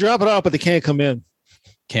 Yeah, they can drop it off, but they can't come in.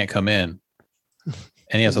 Can't come in.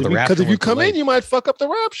 And yeah, so the rapture. Because if you come in, you might fuck up the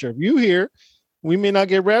rapture. If you here, we may not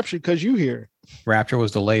get raptured because you here. Rapture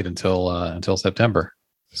was delayed until September.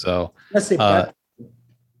 So let's see.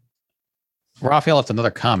 Raphael left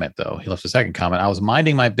another comment, though. He left a second comment. I was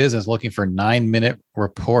minding my business looking for 9-minute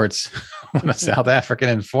reports when the South African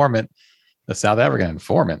informant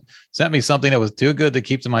sent me something that was too good to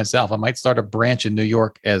keep to myself. I might start a branch in New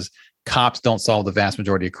York, as cops don't solve the vast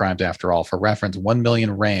majority of crimes after all. For reference, 1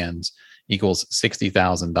 million rands equals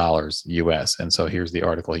 $60,000 US. And so here's the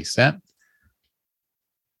article he sent.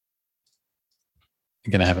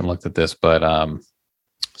 Again, I haven't looked at this, but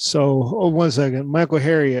So 1 second. Michael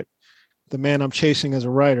Harriot, the man I'm chasing as a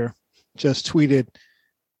writer, just tweeted.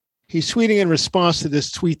 He's tweeting in response to this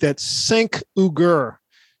tweet that Cenk Uygur.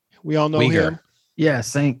 We all know him. Yeah,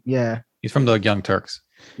 Cenk. Yeah. He's from the Young Turks.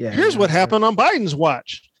 Yeah. Here's what happened on Biden's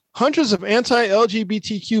watch. Hundreds of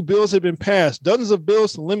anti-LGBTQ bills have been passed. Dozens of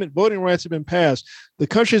bills to limit voting rights have been passed. The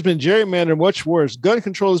country has been gerrymandered much worse. Gun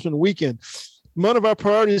control has been weakened. None of our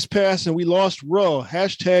priorities passed, and we lost Roe.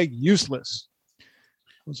 #useless.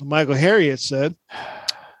 That's what Michael Harriot said.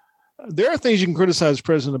 There are things you can criticize the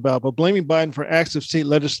president about, but blaming Biden for acts of state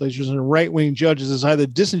legislatures and right-wing judges is either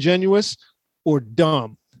disingenuous or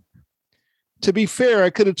dumb. To be fair, I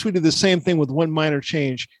could have tweeted the same thing with one minor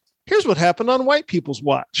change. Here's what happened on white people's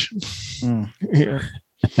watch. Here.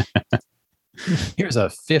 Here's a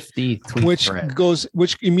 50 tweet thread.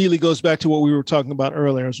 Which immediately goes back to what we were talking about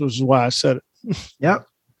earlier, which is why I said it. Yep.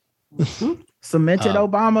 Cemented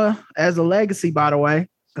Obama as a legacy, by the way,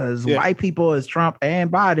 because white people is Trump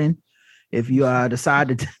and Biden. If you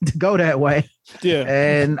decide to go that way. Yeah.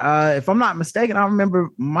 And if I'm not mistaken, I remember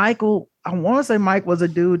Michael, I want to say Mike was a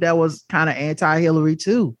dude that was kind of anti-Hillary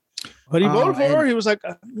too. But he voted for her. He was like,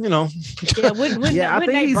 Yeah, I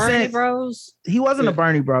think he Bernie bros. He wasn't a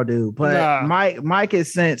Bernie bro dude, but Mike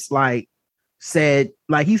has since said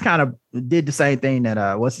he's kind of did the same thing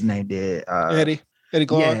that what's his name did. Eddie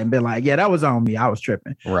Clark. Yeah, and been like, yeah, that was on me. I was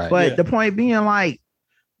tripping. Right. But the point being Mike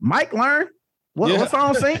learned. What's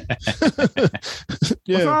wrong, Sync?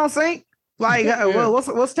 What's wrong, Sync? What's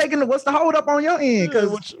the hold up on your end?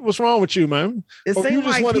 Because what's wrong with you, man? It seems you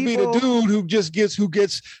just want to be the dude who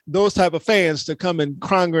gets those type of fans to come and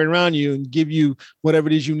congregate around you and give you whatever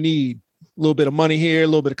it is you need. A little bit of money here, a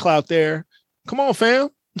little bit of clout there. Come on, fam.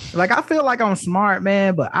 I feel like I'm smart,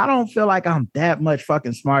 man, but I don't feel like I'm that much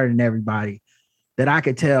fucking smarter than everybody that I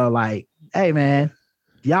could tell, hey, man,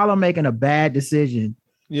 y'all are making a bad decision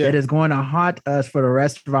that is going to haunt us for the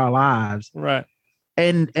rest of our lives. Right.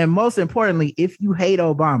 And most importantly, if you hate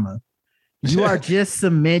Obama, you are just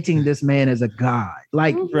cementing this man as a god.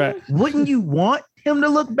 Wouldn't you want him to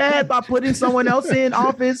look bad by putting someone else in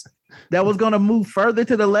office that was going to move further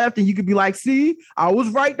to the left? And you could be like, see, I was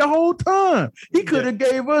right the whole time. He could have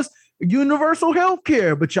gave us universal health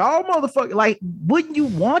care, but y'all motherfucker, wouldn't you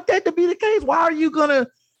want that to be the case? Why are you going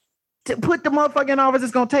to put the motherfucker in office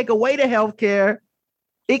that's going to take away the health care?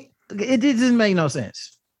 It doesn't make no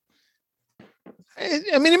sense.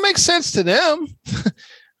 I mean, it makes sense to them,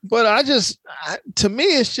 but to me,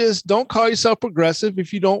 it's just don't call yourself progressive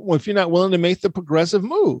if you're not willing to make the progressive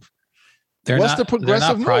move. They're not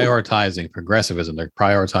prioritizing progressivism. They're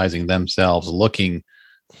prioritizing themselves, looking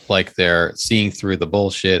like they're seeing through the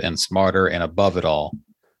bullshit and smarter and above it all.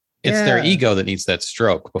 It's their ego that needs that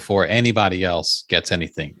stroke before anybody else gets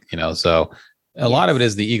anything, so a lot of it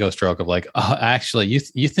is the ego stroke of actually,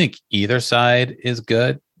 you think either side is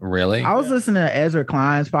good? Really? I was listening to Ezra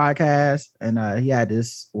Klein's podcast, and he had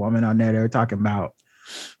this woman on there. They were talking about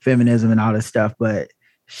feminism and all this stuff, but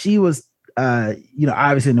she was,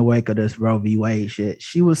 obviously in the wake of this Roe v. Wade shit,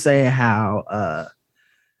 she was saying how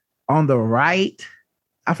on the right,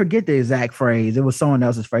 I forget the exact phrase. It was someone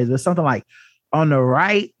else's phrase. It was something like, on the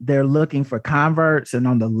right, they're looking for converts, and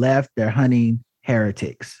on the left, they're hunting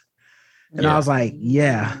heretics. And I was like,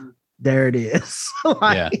 yeah, there it is.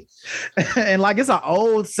 Like, and like it's an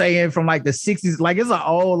old saying from like the 60s. Like it's an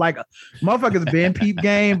old like motherfuckers been peep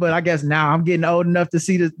game, but I guess now I'm getting old enough to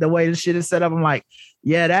see the way the shit is set up. I'm like,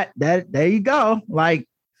 yeah, that there you go. Like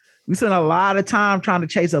we spent a lot of time trying to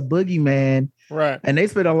chase a boogeyman, right? And they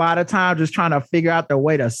spent a lot of time just trying to figure out the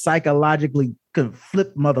way to psychologically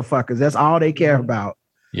flip motherfuckers. That's all they care about.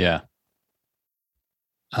 Yeah.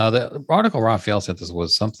 The article Raphael sent this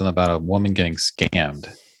was something about a woman getting scammed.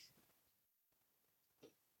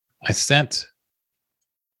 I sent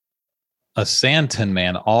a Santon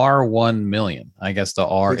man R1 million. I guess the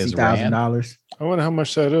R is Rand. $60,000. I wonder how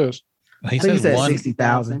much that is. He said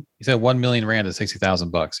 60,000. He said 1 million Rand is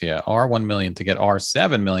 $60,000. Yeah, R1 million to get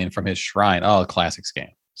R7 million from his shrine. Oh, classic scam.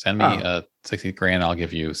 Send me 60 grand. I'll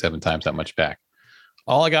give you 7 times that much back.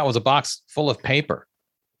 All I got was a box full of paper.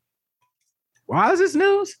 Why is this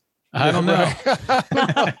news? I don't know.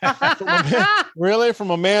 Really?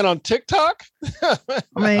 From a man on TikTok? I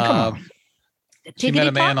mean, come on. She met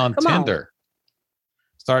a man on Tinder.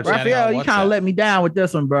 Start chatting Raphael, on you kind of let me down with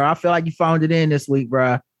this one, bro. I feel like you phoned it in this week,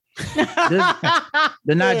 bro. The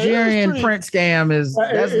Nigerian Prince scam is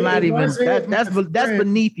that's not even that's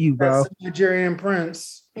beneath you, bro. That's Nigerian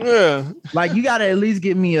Prince. Yeah, like you gotta at least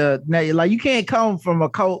give me like you can't come from a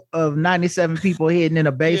cult of 97 people hidden in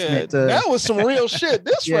a basement. That was some real shit.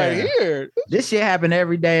 This right here, this shit happened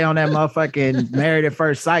every day on that motherfucking Married at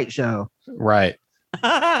First Sight show. Right.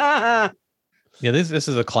 Yeah, this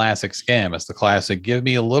is a classic scam. It's the classic. Give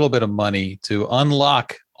me a little bit of money to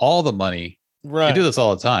unlock all the money. Right. You do this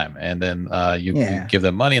all the time, and then you give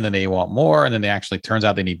them money, and then they want more, and then they actually turns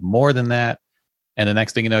out they need more than that, and the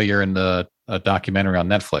next thing you know, you're in a documentary on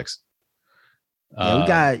Netflix.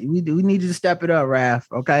 We need you to step it up, Raph.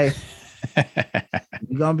 Okay,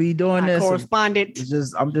 you're gonna be doing this. Correspondent.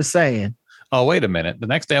 I'm just saying. Oh, wait a minute. The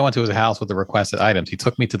next day I went to his house with the requested items. He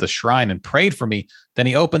took me to the shrine and prayed for me. Then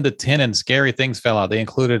he opened the tin and scary things fell out. They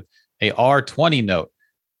included a R20 note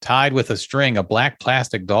tied with a string, a black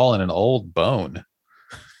plastic doll, and an old bone.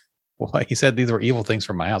 Well, he said these were evil things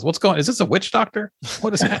from my house. Is this a witch doctor?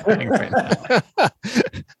 What is happening right now?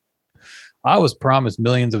 I was promised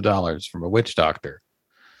millions of dollars from a witch doctor.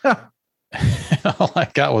 All I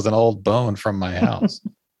got was an old bone from my house.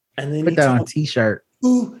 And then put that on a t-shirt.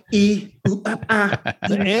 The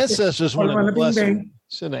ancestors were going to bless her.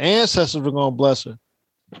 So the ancestors were going to bless her.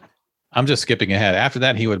 I'm just skipping ahead. After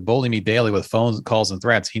that, he would bully me daily with phone calls and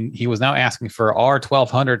threats. He was now asking for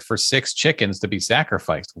R1200 for 6 chickens to be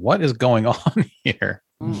sacrificed. What is going on here?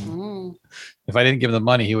 Mm-hmm. If I didn't give him the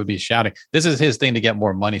money, he would be shouting. This is his thing to get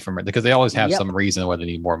more money from it because they always have some reason why they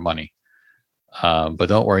need more money. But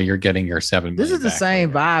don't worry, you're getting your 7 million. This is the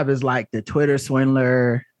same vibe as like the Twitter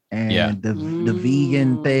swindler and the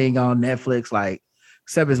vegan thing on Netflix, like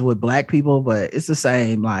except it's with black people, but it's the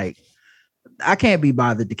same. Like I can't be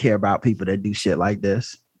bothered to care about people that do shit like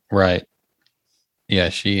this. Right. Yeah,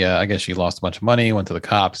 she I guess she lost a bunch of money, went to the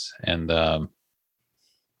cops, and the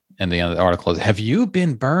end of the article is, have you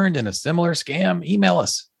been burned in a similar scam? Email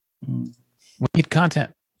us. We need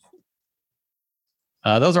content.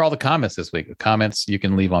 Those are all the comments this week. The comments you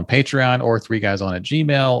can leave on Patreon or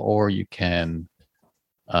 3guysonat@gmail, or you can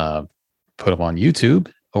put them on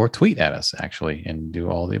YouTube or tweet at us, actually, and do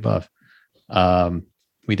all the above.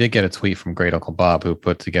 We did get a tweet from Great Uncle Bob, who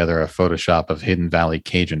put together a Photoshop of Hidden Valley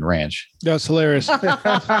Cajun Ranch. That's hilarious. With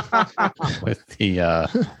the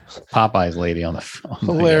Popeyes lady on the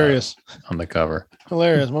hilarious on the cover.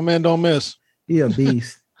 Hilarious. My man don't miss. He a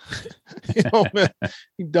beast. He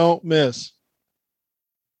don't miss.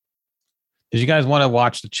 Did you guys want to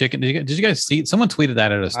watch the chicken? Did you guys see? Someone tweeted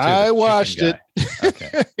that at us too. I watched it.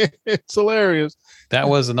 Okay. It's hilarious. That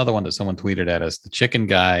was another one that someone tweeted at us. The chicken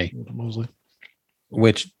guy,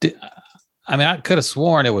 which I could have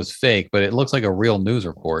sworn it was fake, but it looks like a real news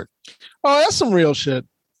report. Oh, that's some real shit.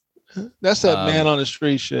 That's that man on the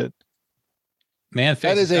street shit. Man,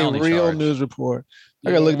 that is a real news report.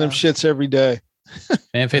 I gotta look at them shits every day.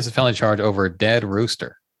 Man faces felony charge over a dead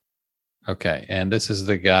rooster. Okay, and this is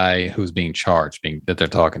the guy who's being charged, that they're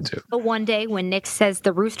talking to. But one day when Nick says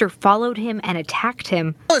the rooster followed him and attacked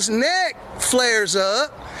him. His neck flares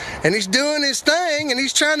up, and he's doing his thing, and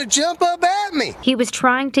he's trying to jump up at me. He was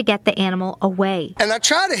trying to get the animal away. And I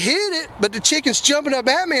try to hit it, but the chicken's jumping up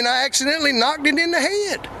at me, and I accidentally knocked it in the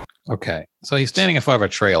head. Okay, so he's standing in front of a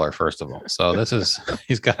trailer, first of all. So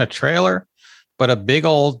he's got a trailer, but a big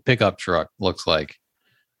old pickup truck, looks like.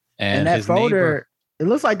 And that folder... It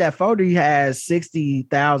looks like that folder has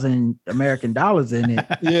 60,000 American dollars in it.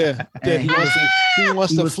 Yeah. He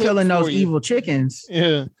was killing those evil chickens.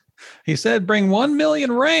 Yeah. He said, bring 1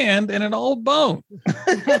 million Rand and an old bone.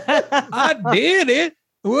 I did it.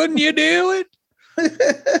 Wouldn't you do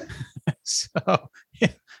it? So,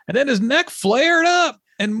 and then his neck flared up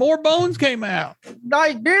and more bones came out.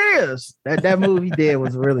 Like this. That move he did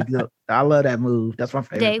was really good. I love that move. That's my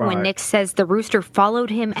favorite Day part. when Nick says the rooster followed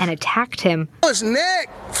him and attacked him. His neck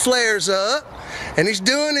flares up, and he's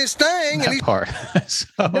doing his thing. That and he's part.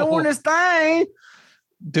 So, doing his thing.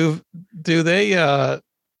 do they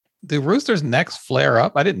do roosters' necks flare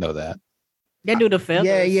up? I didn't know that. They do the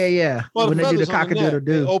feathers. Yeah. Well, when they do the cock-a-doodle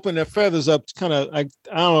they open their feathers up to kind of, I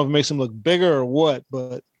don't know if it makes them look bigger or what,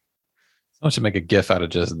 but Someone should make a GIF out of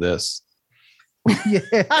just this. Yeah.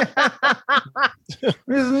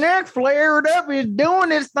 His neck flared up. He's doing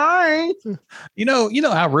his thing. You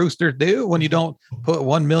know how roosters do when you don't put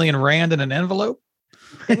 1 million rand in an envelope?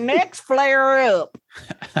 The necks flare up.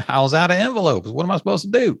 I was out of envelopes. What am I supposed to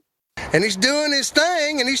do? and he's doing his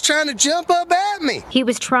thing, and he's trying to jump up at me. He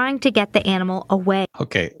was trying to get the animal away.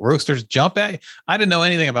 Okay, roosters jump at you? I didn't know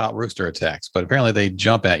anything about rooster attacks, but apparently they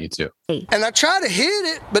jump at you too. And I try to hit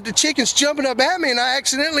it, but the chicken's jumping up at me, and I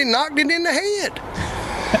accidentally knocked it in the head.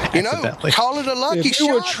 You know, call it a lucky shot. If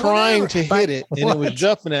you were trying whatever. to hit it and it was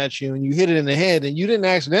jumping at you and you hit it in the head and you didn't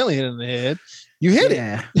accidentally hit it in the head, you hit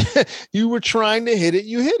it. You were trying to hit it,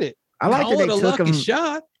 you hit it. I like that they took him.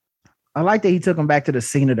 Shot. I like that he took him back to the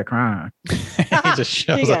scene of the crime. He just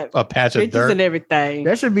shows a patch of dirt and everything.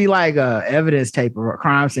 There should be like a evidence tape or a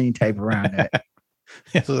crime scene tape around that.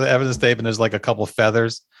 So the evidence tape, and there's like a couple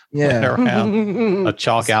feathers Yeah. around, a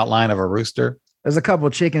chalk outline of a rooster. There's a couple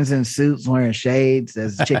chickens in suits wearing shades.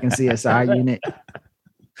 There's a chicken CSI unit.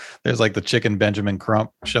 There's like the chicken Benjamin Crump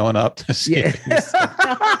showing up to see if he's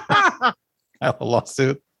have a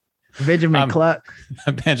lawsuit. Benjamin Cluck.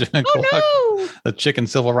 Benjamin Cluck, the chicken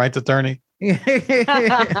civil rights attorney. In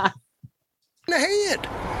the head.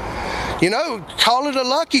 You know, call it a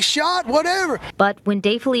lucky shot, whatever. But when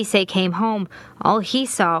Dave Felice came home, all he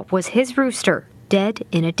saw was his rooster dead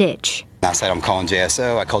in a ditch. I said, I'm calling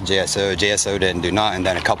JSO. I called JSO. JSO didn't do nothing.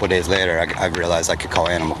 Then a couple of days later, I realized I could call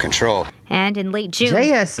animal control. And in late June...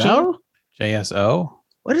 JSO? JSO?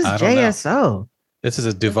 What is JSO? This is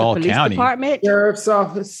a Duval Police County. Department. Sheriff's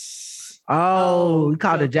office. Oh, we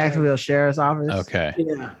called the Jacksonville Sheriff's Office. Okay.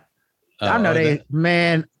 Yeah. I know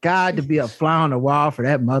God to be a fly on the wall for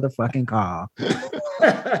that motherfucking call.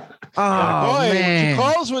 Oh, man. What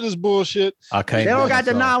you calls with this bullshit? Okay. They don't got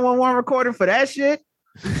the 911 recording for that shit.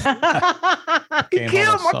 He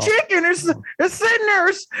killed my chicken. It's sitting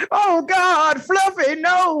there. Oh God, Fluffy,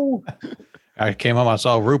 no. I came home, I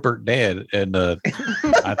saw Rupert dead, and I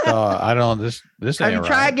thought, this Have ain't you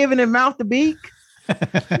tried giving him mouth to beak?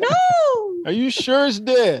 No. Are you sure it's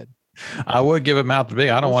dead? I would give it mouth to beak.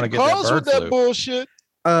 I don't want to get that bird with that flu. bullshit.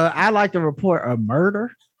 I'd like to report a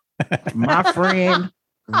murder. My friend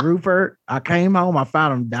Rupert, I came home, I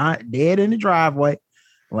found him dead in the driveway,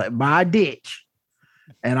 by a ditch.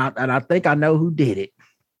 And I think I know who did it.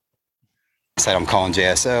 I said, I'm calling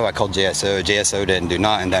JSO. I called JSO. JSO didn't do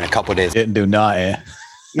nothing. Then a couple of days didn't do nothing.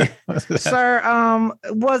 Sir,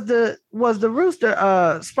 was the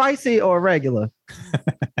rooster spicy or regular?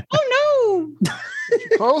 Oh no.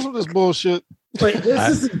 Calls with this bullshit. Wait,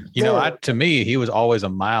 to me, he was always a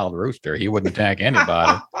mild rooster. He wouldn't attack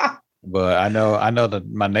anybody. But I know that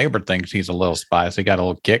my neighbor thinks he's a little spicy. Got a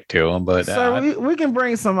little kick to him. But so we can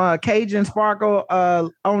bring some Cajun sparkle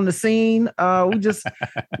on the scene. We just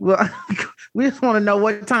want to know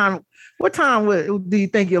what time do you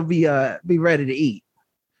think you'll be ready to eat?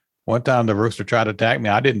 One time the rooster tried to attack me.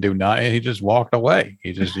 I didn't do nothing. He just walked away.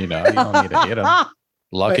 He just, you don't need to hit him.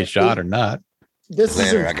 Lucky shot or not.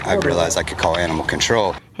 Later, I realized I could call animal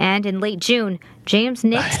control. And in late June, James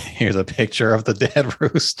Nix... Here's a picture of the dead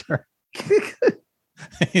rooster.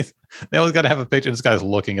 They always got to have a picture. This guy's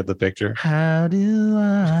looking at the picture. How do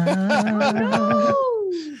I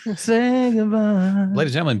say goodbye?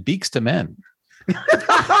 Ladies and gentlemen, Beaks to Men.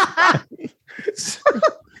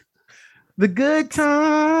 The good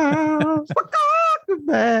times.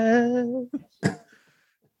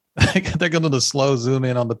 They're going to slow zoom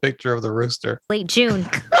in on the picture of the rooster. Late June,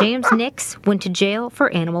 James Nix went to jail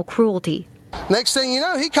for animal cruelty. Next thing you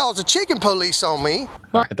know, he calls the chicken police on me.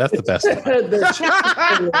 All right, that's the best one.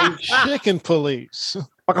 Chicken police.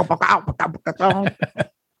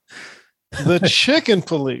 The chicken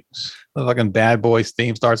police. The fucking Bad Boys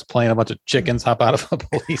theme starts playing. A bunch of chickens hop out of a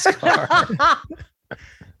police car.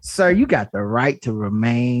 Sir, you got the right to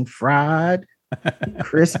remain fried,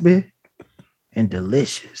 crispy, and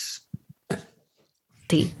delicious.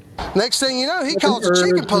 Next thing you know, he calls the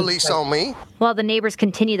chicken police on me. While the neighbors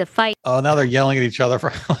continue the fight. Oh, now they're yelling at each other.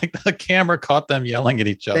 For like the camera caught them yelling at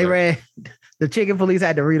each other. They read the chicken police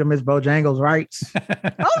had to read them Miss Bojangles' rights.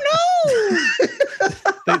 Oh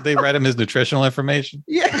no! They read him his nutritional information.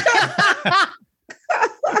 Yeah.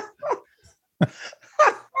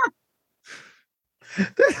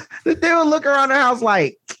 They would look around the house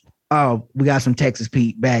like, oh, we got some Texas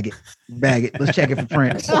Pete. Bag it. Let's check it for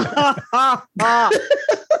prints.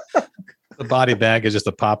 The body bag is just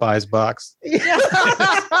a Popeyes box. They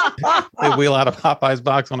wheel out a Popeyes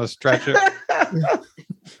box on a stretcher.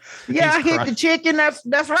 Yeah, I hit the chicken.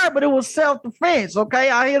 That's right, but it was self-defense. Okay,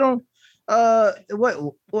 I hit him. I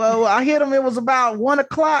hit him. It was about 1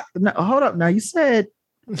 o'clock. No, hold up. Now you said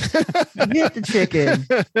you hit the chicken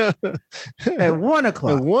at 1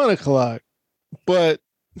 o'clock. At 1 o'clock, but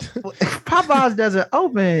Popeyes doesn't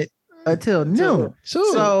open until noon.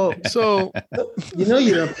 So you know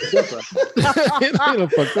you don't fuck up. You know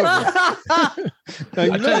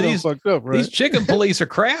fucked up, right? These chicken police are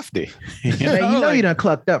crafty. You done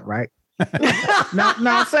clucked up, right? now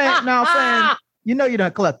I'm saying, you know you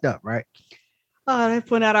done clucked up, right? Oh, they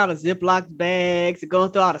putting out all the Ziploc bags,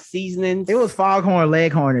 going through all the seasonings. It was Foghorn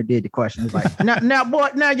Leghorn that did the question. It's like, now, boy,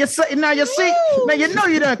 now you know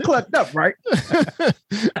you done clucked up, right?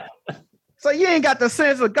 So you ain't got the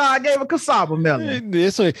sense of God gave a cassava melon.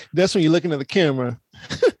 That's when you're looking at the camera.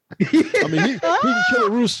 I mean, he can kill a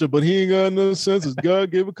rooster, but he ain't got no sense of God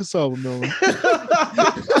gave a cassava melon.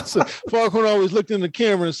 So Foghorn always looked in the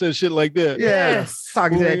camera and said shit like that. Yes,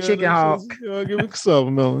 talking to that chicken hawk. God give a cassava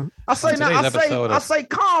melon. I say,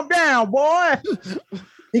 calm down, boy.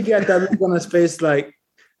 He got that look on his face like,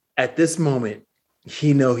 at this moment,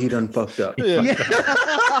 he know he done fucked up. Yeah.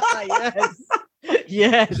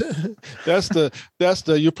 Yes. That's the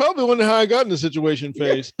you probably wonder how I got in the situation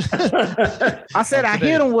phase. I said I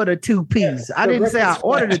hit him with a 2-piece. I didn't say I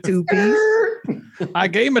ordered a 2-piece. I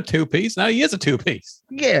gave him a 2-piece. Now he is a 2-piece.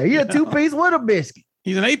 Yeah, he a 2-piece with a biscuit.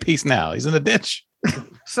 He's an 8-piece now. He's in the ditch.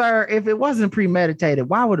 Sir, if it wasn't premeditated,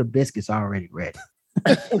 why were the biscuits already ready?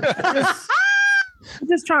 We're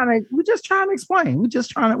just trying to explain.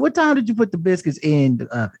 What time did you put the biscuits in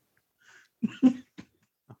the oven?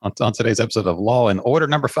 On today's episode of Law and Order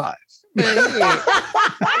number 5. Man, he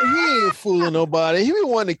ain't fooling nobody. He been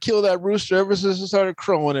wanting to kill that rooster ever since it started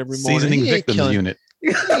crowing every morning. Seasoning victims unit. He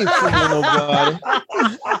ain't fooling nobody.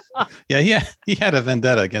 Yeah, he had a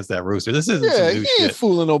vendetta against that rooster. This isn't some new he ain't shit.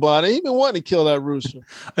 Fooling nobody. He been wanting to kill that rooster.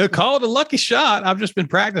 I call it a lucky shot. I've just been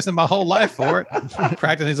practicing my whole life for it.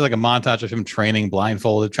 Practicing is like a montage of him training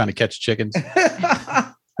blindfolded, trying to catch chickens.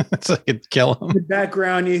 So I could kill him. In the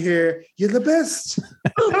background, you hear, "You're the best."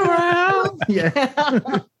 Yeah.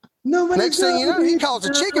 Next thing you know, he calls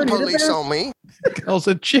the chicken police on me. Calls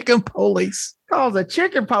the chicken police. Calls the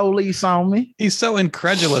chicken police on me. He's so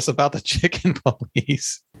incredulous about the chicken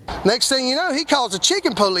police. Next thing you know, he calls the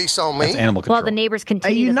chicken police on me. That's animal control. While the neighbors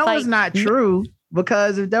continue to fight. It's not true,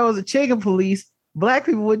 because if there was a chicken police, black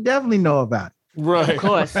people would definitely know about it. Right. Of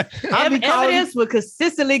course. Evidence would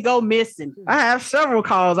consistently go missing. I have several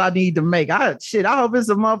calls I need to make. I hope it's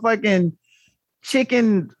a motherfucking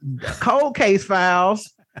chicken cold case files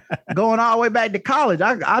going all the way back to college.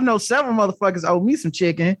 I know several motherfuckers owe me some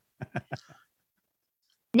chicken.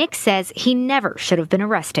 Nick says he never should have been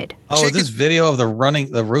arrested. Oh, is this video of the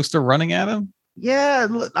rooster running at him? Yeah,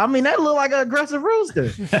 I mean, that looked like an aggressive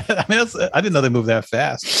rooster. I didn't know they moved that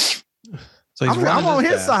fast. So I'm on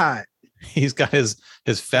his side. He's got his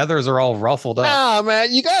feathers are all ruffled up. Nah,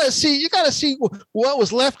 man, you gotta see what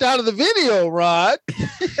was left out of the video, Rod.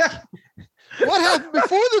 What happened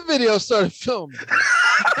before the video started filming?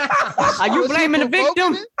 Are you blaming the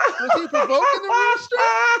victim? Was he provoking the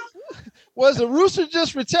rooster? Was the rooster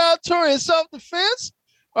just retaliatory in self-defense?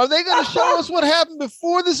 Are they going to show us what happened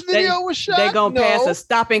before this video was shot? They're going to pass a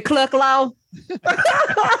stop and cluck law.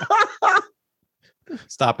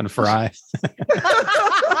 Stop and fry.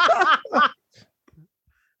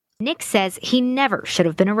 Nick says he never should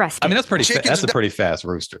have been arrested. I mean, that's that's a pretty fast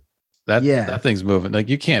rooster. That thing's moving. Like,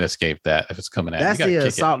 you can't escape that if it's coming at you. That's the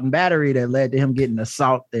assault and battery that led to him getting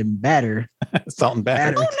assault and batter. Assault and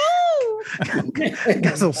batter. Oh no!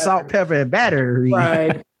 Got some salt, pepper, and battery.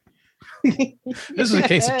 Right. This is a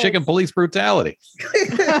case of chicken police brutality.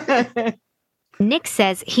 Nick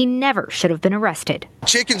says he never should have been arrested.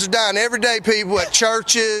 Chickens are dying every day, people, at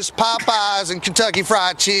churches, Popeyes, and Kentucky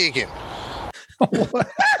Fried Chicken. Well,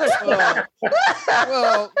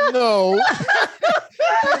 no.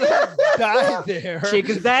 Die there.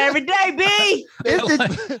 Chickens die every day, B.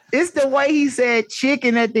 It's the way he said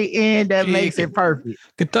chicken at the end that makes it perfect.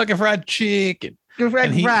 Kentucky Fried Chicken.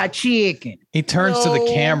 Fried chicken. He turns to the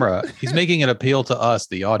camera. He's making an appeal to us,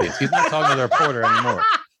 the audience. He's not talking to the reporter anymore.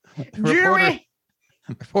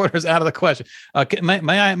 Reporter's out of the question.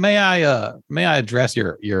 May I address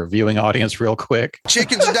your viewing audience real quick?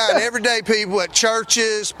 Chickens are dying every day, people, at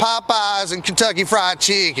churches, Popeyes, and Kentucky Fried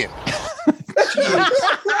Chicken.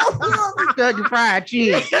 Kentucky Fried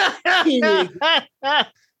Chicken.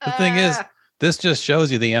 The thing is, this just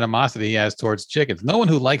shows you the animosity he has towards chickens. No one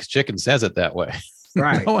who likes chicken says it that way.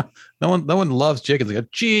 Right. No one loves chickens. They go,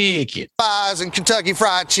 chicken. Pies and Kentucky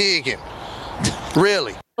Fried Chicken.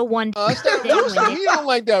 Really? The one. Rooster, he don't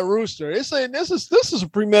like that rooster. It's saying this is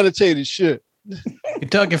premeditated shit.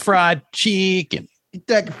 Kentucky Fried Chicken.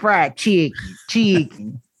 Kentucky Fried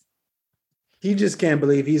Chicken. He just can't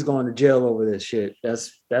believe he's going to jail over this shit.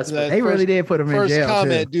 That's they really did put him in jail. First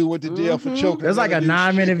comment, too. dude, went to jail for choking. There's like a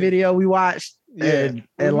 9-minute video we watched, and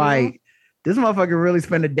like this motherfucker really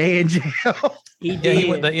spent a day in jail. He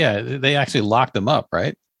did. They actually locked him up,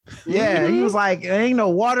 right? Yeah, he was like, there ain't no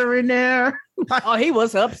water in there. Oh, he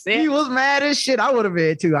was upset. He was mad as shit. I would have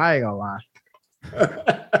been too. I ain't gonna lie.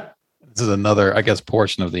 This is another, I guess,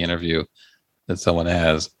 portion of the interview that someone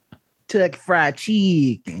has. Kentucky Fried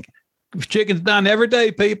Chicken. Chicken's done every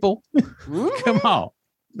day, people. Come on.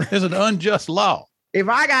 There's an unjust law. If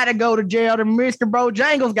I got to go to jail, then Mr.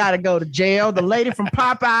 Bojangles got to go to jail. The lady from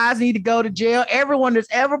Popeyes need to go to jail. Everyone that's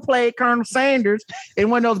ever played Colonel Sanders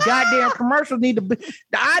and when those goddamn commercials need to be.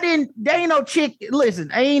 There ain't no chick.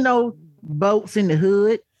 Listen, ain't no boats in the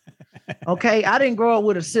hood. Okay. I didn't grow up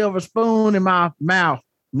with a silver spoon in my mouth.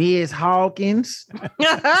 Miss Hawkins.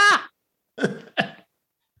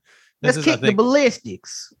 Let's kick the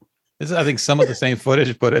ballistics. This is, I think, some of the same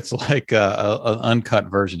footage, but it's like an uncut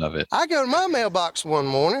version of it. I go to my mailbox one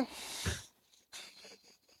morning.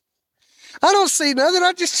 I don't see nothing.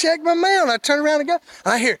 I just check my mail, and I turn around and go.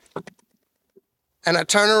 And I hear, and I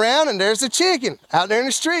turn around, and there's the chicken out there in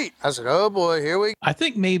the street. I said, "Oh boy, here we go." I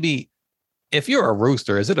think maybe if you're a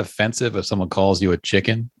rooster, is it offensive if someone calls you a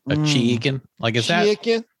chicken, a chicken? Like is that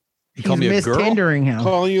chicken? You call me a girl? Mistendering him.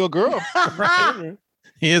 Calling you a girl. Right.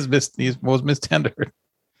 He was mistendered.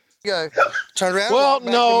 Go turn around. Well,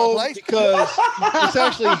 no, because it's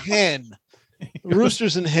actually hen.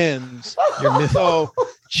 Roosters and hens. So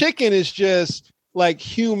chicken is just like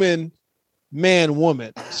human, man,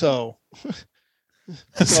 woman. So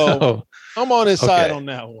I'm on his side on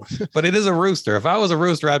that one. But it is a rooster. If I was a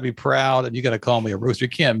rooster, I'd be proud, and you got to call me a rooster. You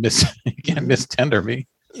can't mistender me.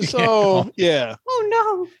 Yeah. Oh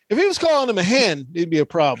no! If he was calling him a hen, it'd be a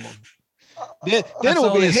problem. Then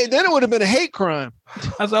it would have been a hate crime.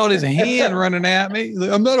 I saw this hen running at me. Like,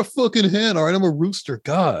 I'm not a fucking hen, all right? I'm a rooster.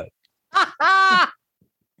 God.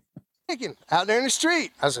 Chicken out there in the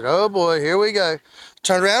street. I said, "Oh boy, here we go."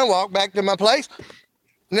 Turn around, walk back to my place.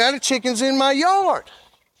 Now the chicken's in my yard.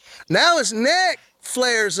 Now his neck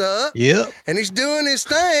flares up. Yep. And he's doing his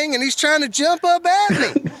thing, and he's trying to jump up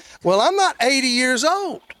at me. Well, I'm not 80 years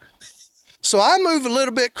old, so I move a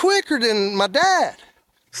little bit quicker than my dad.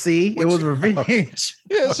 See, it was revenge.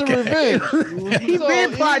 Yeah, it's a revenge. He's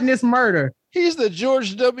been plotting this murder. He's the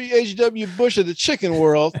George W.H.W. Bush of the chicken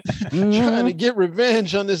world, trying to get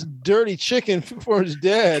revenge on this dirty chicken for his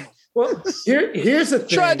dad. Well, here's the thing.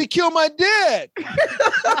 Tried to kill my dad.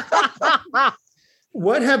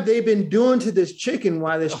 What have they been doing to this chicken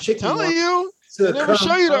while this chicken? I'm telling you, they never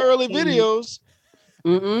show you the early videos.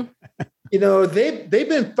 You know, they've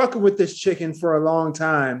been fucking with this chicken for a long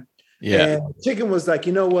time. Yeah. And the chicken was like,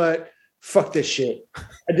 you know what? Fuck this shit.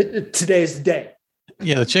 Today's the day.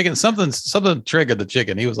 Yeah, the chicken, something triggered the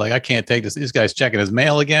chicken. He was like, I can't take this. This guy's checking his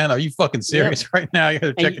mail again. Are you fucking serious right now?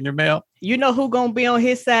 You're checking your mail? You know who gonna be on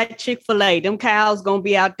his side? Chick-fil-A. Them cows gonna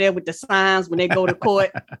be out there with the signs when they go to court.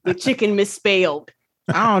 The chicken misspelled.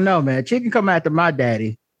 I don't know, man. Chicken come after my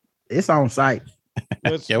daddy. It's on site.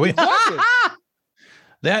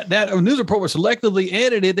 That news report was selectively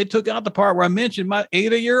edited. They took out the part where I mentioned my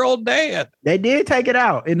 80-year-old dad. They did take it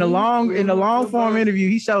out in the long form interview.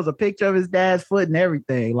 He shows a picture of his dad's foot and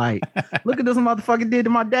everything. Like, look at this motherfucker did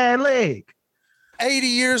to my dad's leg. 80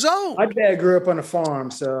 years old. My dad grew up on a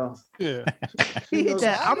farm, so yeah.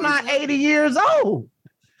 I'm not 80 years old.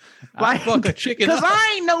 Like, fuck a chicken because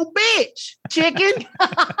I ain't no bitch, chicken.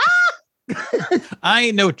 I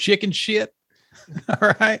ain't no chicken shit.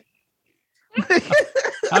 All right.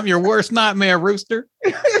 I'm your worst nightmare, rooster.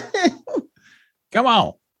 Come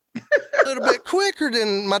on. A little bit quicker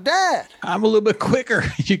than my dad. I'm a little bit quicker.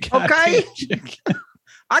 You got okay.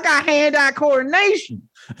 I got hand-eye coordination.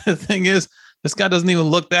 The thing is, this guy doesn't even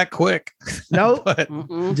look that quick. Nope.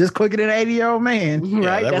 Just quicker than an 80-year-old man. Yeah,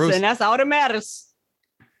 right. That's all that matters.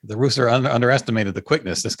 The rooster underestimated the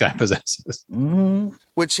quickness this guy possesses. Mm-hmm.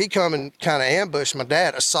 Which he come and kind of ambushed my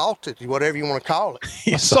dad, assaulted, whatever you want to call it.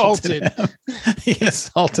 He assaulted him. He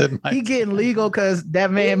assaulted my He getting legal because that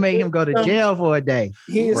man made him go to jail for a day.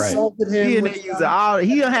 He assaulted him.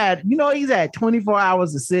 He's had 24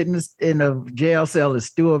 hours to sit in a jail cell and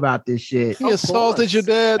stew about this shit. He assaulted your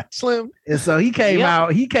dad, Slim. And so he came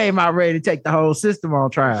out ready to take the whole system on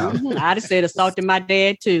trial. I'd have said assaulted my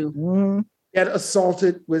dad too. Mm-hmm. Got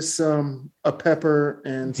assaulted with a pepper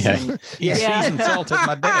and some he's insulted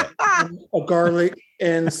my dad. A garlic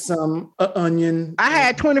and some onion. I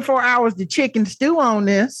had 24 hours to chicken stew on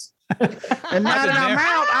this. And now that I'm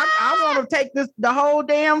out, I want to take the whole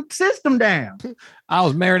damn system down. I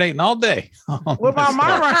was marinating all day. What about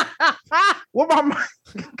my right? What about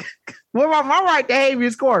my right to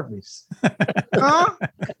habeas corpus? Huh?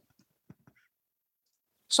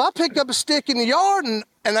 So I picked up a stick in the yard and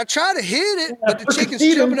I tried to hit it, but the chicken's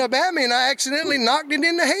jumping up at me and I accidentally knocked it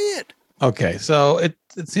in the head. Okay, so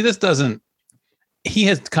this doesn't. He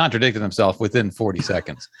has contradicted himself within 40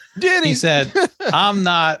 seconds. Did he? He said, "I'm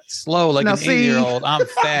not slow like an 8-year-old. I'm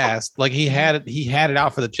fast." Like he had it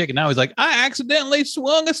out for the chicken. Now he's like, "I accidentally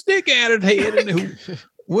swung a stick at it head, and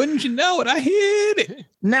wouldn't you know it? I hit it."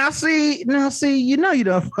 Now see, you know you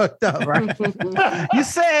done fucked up, right? You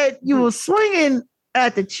said you were swinging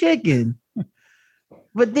at the chicken,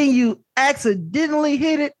 but then you accidentally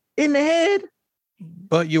hit it in the head.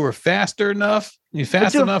 But you were faster enough. You're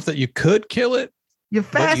fast enough that you could kill it. You're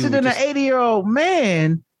faster than an 80-year-old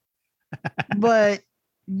man, but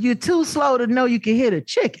you're too slow to know you can hit a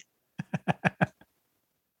chicken.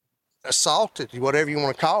 Assaulted, whatever you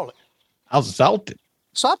want to call it. I was assaulted.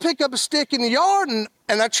 So I picked up a stick in the yard and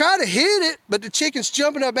I tried to hit it, but the chicken's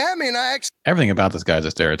jumping up at me and everything about this guy's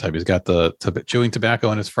a stereotype. He's got the chewing tobacco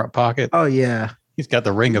in his front pocket. Oh yeah. He's got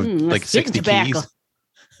the ring of like 60 tobacco. Keys.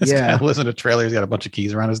 This guy lives in a trailer. He's got a bunch of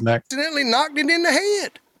keys around his neck. Accidentally knocked it in the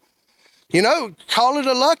head. You know, call it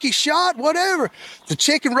a lucky shot, whatever. The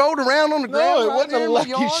chicken rolled around on the ground. No, it wasn't a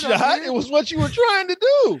lucky shot. It was what you were trying to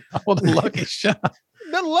do. Oh, the lucky shot.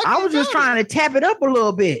 I was just trying to tap it up a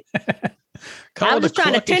little bit. I was just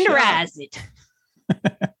trying to tenderize it.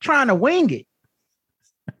 Trying to wing it.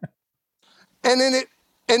 And then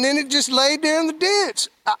it just laid there in the ditch.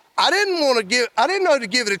 I didn't know to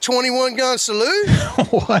give it a 21 gun salute.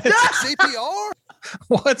 What? CPR?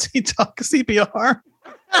 What's he talking CPR?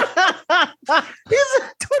 He's a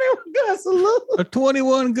 21 gun salute. A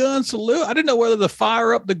 21 gun salute. I didn't know whether to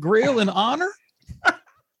fire up the grill in honor.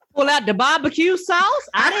 Pull out the barbecue sauce.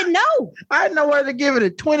 I didn't know. I didn't know whether to give it a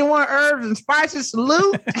 21 herbs and spices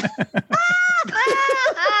salute.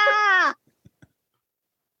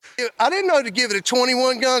 I didn't know to give it a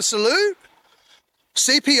 21 gun salute.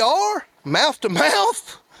 CPR, mouth to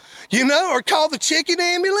mouth, or call the chicken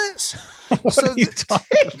ambulance. What are you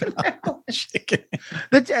talking about? Chicken.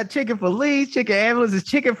 The chicken police, chicken ambulance, is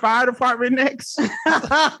chicken fire department next.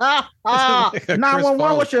 911,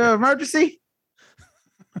 what's your emergency?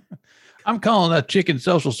 I'm calling that chicken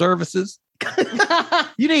social services.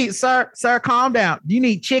 You need, sir, calm down. You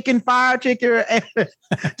need chicken fire, chicken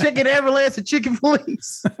ambulance, and chicken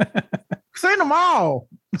police. Send them all.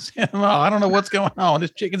 I don't know what's going on.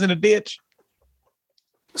 This chicken's in a ditch.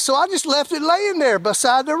 So I just left it laying there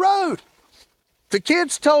beside the road. The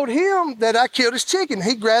kids told him that I killed his chicken.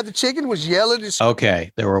 He grabbed the chicken, was yelling.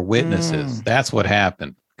 Okay, there were witnesses. That's what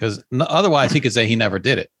happened. Because otherwise he could say he never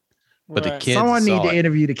did it. But the kids Someone need to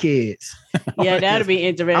interview the kids. Yeah, that'd be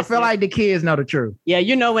interesting. I feel like the kids know the truth. Yeah,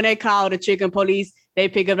 when they call the chicken police, they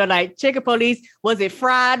pick up, they're like, chicken police, was it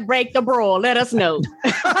fried, break the broil? Let us know.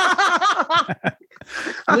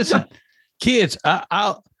 Listen, kids,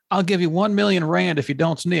 I'll give you 1 million rand if you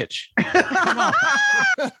don't snitch. Come on.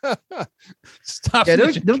 Stop. Yeah,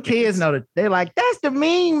 them kids know that. They're like, that's the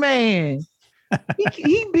mean man.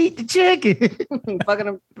 He beat the chicken.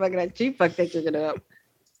 fucking that chief fucked that chicken up.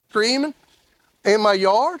 Screaming in my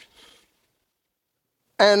yard.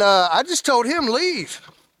 And I just told him leave.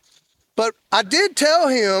 But I did tell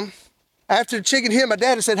him after the chicken hit my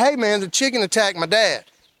dad, I said, hey man, the chicken attacked my dad.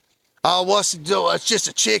 Oh, what's it do? It's just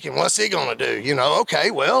a chicken. What's he gonna do?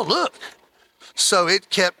 Okay, well, look. So it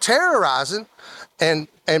kept terrorizing and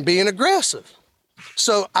being aggressive.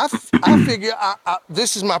 So I figure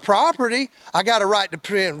this is my property. I got a right to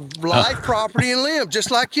print life, property, and limb, just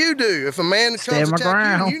like you do. If a man comes to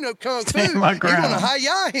attack you, you know kung fu, you're going to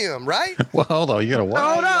hi-ya him, right? Well, hold on. You got to what?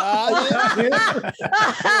 Hold up. You're going to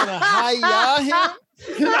hi-ya him?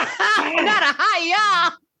 Not a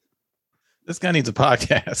hi-ya. This guy needs a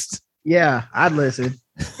podcast. Yeah, I'd listen.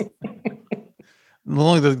 As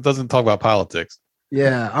long as it doesn't talk about politics.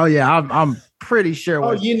 Yeah. Oh, yeah. pretty sure.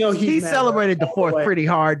 Oh, you know he celebrated the 4th pretty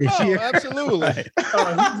hard this year. Absolutely. He's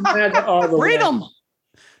mad all the Freedom. way.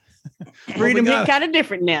 Freedom hit kind of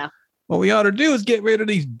different now. What we ought to do is get rid of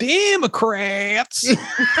these Democrats.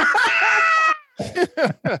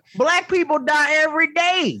 Black people die every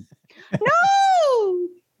day. No.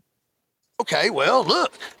 Okay, well,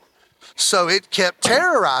 look. So it kept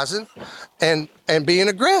terrorizing and being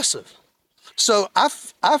aggressive. So I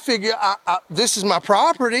figure this is my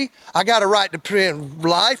property. I got a right to protect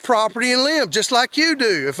life, property, and limb, just like you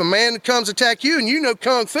do. If a man comes attack you and you know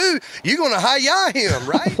kung fu, you're gonna hi-ya him,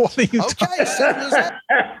 right? What are you okay, simple as that.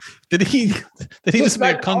 Did he just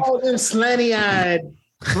make like kung fu? all them slanty-eyed.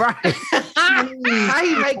 Right. How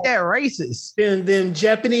you make that racist? Them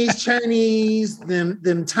Japanese Chinese, them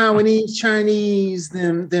Taiwanese Chinese,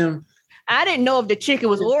 them. I didn't know if the chicken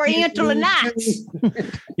was Oriental or not.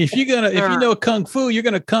 If you know kung fu, you're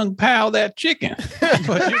gonna kung pao that chicken.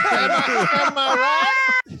 Am I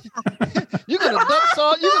right? You're gonna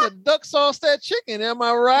duck sauce that chicken. Am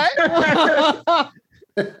I right?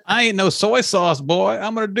 I ain't no soy sauce boy.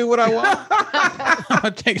 I'm gonna do what I want. I'm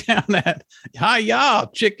gonna take down that hi-ya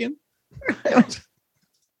chicken.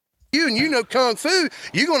 You know kung fu,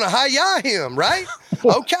 you're gonna hi-ya him, right?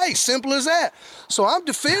 Okay, simple as that. So I'm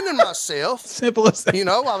defending myself. Simple as that. You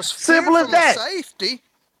know, I was fearing for my safety,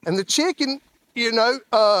 and the chicken,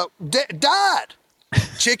 died.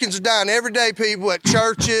 Chickens are dying every day, people, at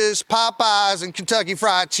churches, Popeyes, and Kentucky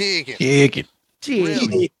Fried Chicken.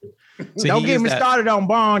 Really? So don't get me started on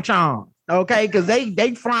bonchon, okay? Because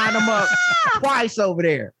they frying them up twice over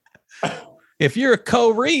there. If you're a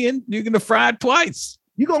Korean, you're gonna fry it twice.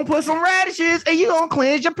 You're going to put some radishes and you're going to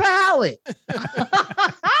cleanse your palate. And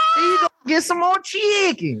you're going to get some more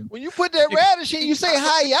chicken. When you put that radish in, you say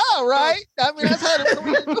hi-ya, right? I mean, that's how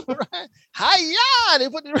the right? Hi-ya. They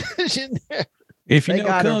put the radish in there. If you know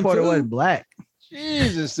kung fu, it wasn't black.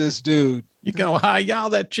 Jesus, this dude. You going to hi-ya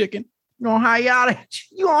that chicken. You going to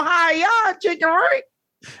hi-ya chicken, right?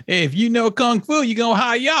 If you know kung fu, you're going to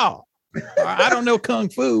hi-ya. I don't know kung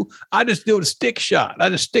fu. I just do a stick shot. I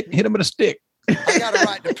just hit him with a stick. I got a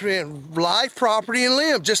right to protect life, property, and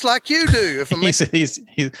limb, just like you do.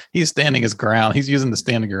 He's standing his ground. He's using the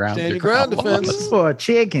standing ground defense for a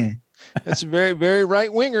chicken. That's a very, very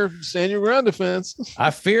right winger. Stand your ground defense.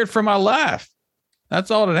 I feared for my life.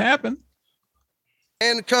 That's all that happened.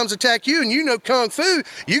 And comes attack you, and you know kung fu,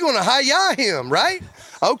 you're gonna hi-ya him, right?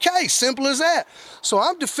 Okay, simple as that. So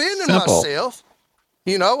I'm defending myself.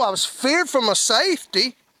 You know, I was feared for my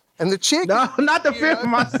safety. And the chicken. No, not the fear for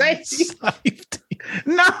my safety.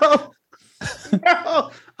 No.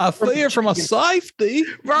 I fear for my safety.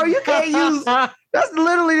 Bro, you can't use that's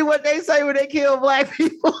literally what they say when they kill black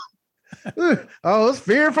people. Oh, it's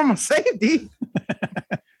fear for my safety.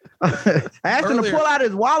 I asked him to pull out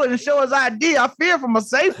his wallet and show his ID. I fear for my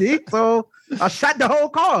safety. So I shot the whole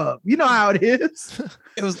car up. You know how it is.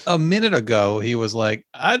 It was a minute ago. He was like,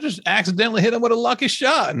 I just accidentally hit him with a lucky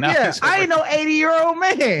shot. Now I ain't no 80-year-old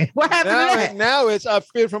man. What happened to that? Now it's I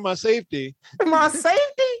fear for my safety. My safety?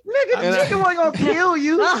 Nigga, the chicken wasn't going to kill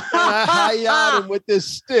you. I hi-ya'd him with this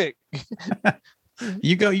stick.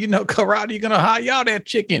 You know, karate, you're going to hi-ya that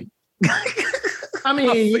chicken. I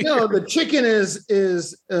mean, the chicken is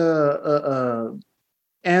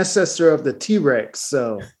ancestor of the T-Rex,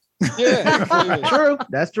 so. Yeah, true.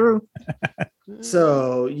 That's true.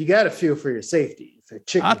 So you got to feel for your safety.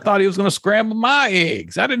 Chicken. I thought he was going to scramble my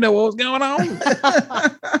eggs. I didn't know what was going on.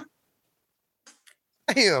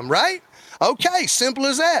 Him, right? Okay, simple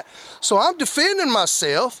as that. So I'm defending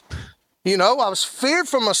myself. You know, I was feared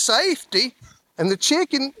for my safety, and the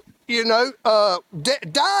chicken,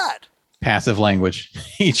 died. Passive language.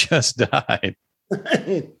 He just died.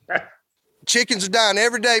 Chickens are dying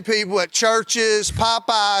every day, people, at churches,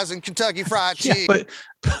 Popeyes, and Kentucky Fried Chicken.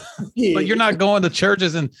 But you're not going to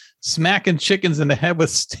churches and smacking chickens in the head with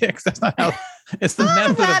sticks. That's not how. It's the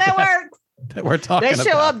method that works. That we're talking about.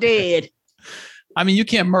 They show up dead. I mean, you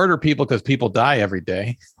can't murder people because people die every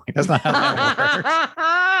day. That's not how that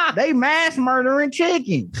works. They mass murdering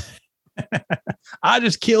chickens. I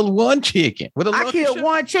just killed one chicken. I killed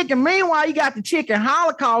one chicken. Meanwhile, you got the chicken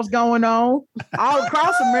holocaust going on all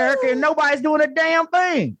across America, and nobody's doing a damn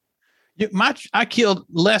thing. I killed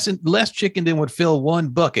less chicken than would fill one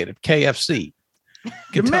bucket at KFC.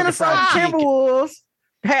 The Minnesota Timberwolves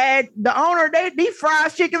had the owner. They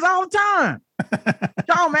fries chickens all the time.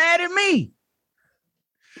 Y'all mad at me?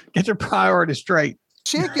 Get your priorities straight.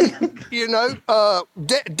 Chicken,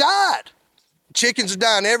 died. Chickens are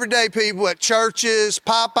dying every day, people, at churches,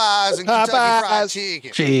 Popeyes, and Kentucky Fried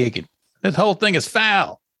Chicken. Chicken. This whole thing is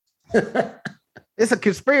foul. It's a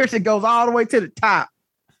conspiracy that goes all the way to the top.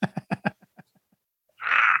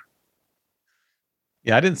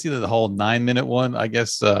 Yeah, I didn't see the whole 9-minute one. I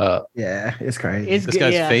guess. Yeah, it's crazy. This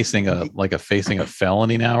guy's facing a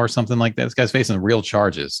felony now or something like that. This guy's facing real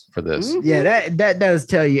charges for this. Yeah, that does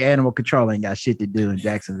tell you animal control ain't got shit to do in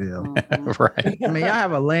Jacksonville. Right. I mean, y'all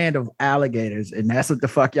have a land of alligators, and that's what the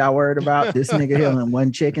fuck y'all worried about? This nigga killing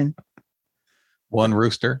one chicken, one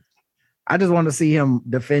rooster. I just want to see him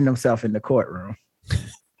defend himself in the courtroom.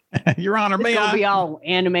 Your Honor, He's gonna be all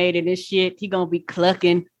animated and shit. He gonna be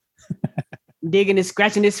clucking, digging and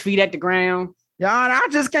scratching his feet at the ground. Your Honor, I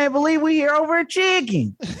just can't believe we here over a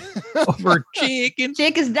chicken. Over chicken.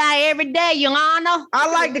 Chickens die every day, Your Honor.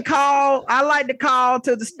 I like to call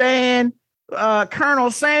to the stand,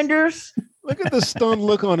 Colonel Sanders. Look at the stunned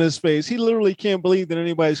look on his face. He literally can't believe that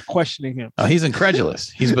anybody's questioning him. Oh, he's incredulous.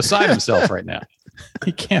 He's beside himself right now.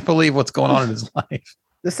 He can't believe what's going on in his life.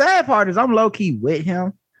 The sad part is I'm low-key with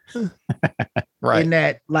him. Right. In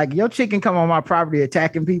that, like, your chicken come on my property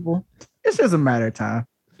attacking people. It's just a matter of time.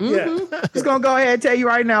 Mm-hmm. Yeah. Just gonna go ahead and tell you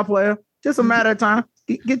right now, player. Just a matter of time.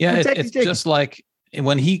 It's just like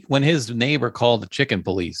when his neighbor called the chicken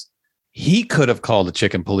police. He could have called the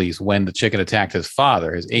chicken police when the chicken attacked his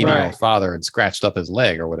father, his 80-year-old father, and scratched up his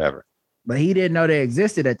leg or whatever. But he didn't know they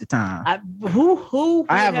existed at the time. I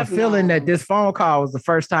have a feeling that this phone call was the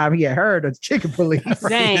first time he had heard of chicken police.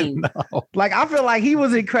 Same. Like, I feel like he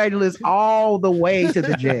was incredulous all the way to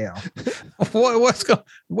the jail. What's going?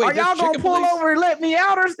 Are y'all gonna pull over and let me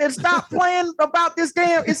out and stop playing about this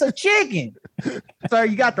damn? It's a chicken. Sir,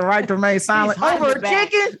 you got the right to remain silent over a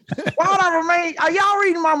chicken. Why would I remain? Are y'all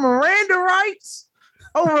reading my Miranda rights?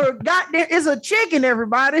 Over goddamn, it's a chicken,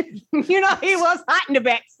 everybody. You know, he was hot in the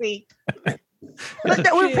back seat.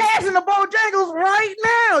 We're passing the Bojangles right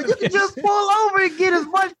now. You can just pull over and get as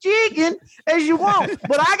much chicken as you want.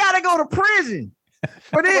 But I gotta go to prison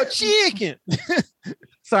for this chicken.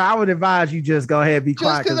 So I would advise you just go ahead and be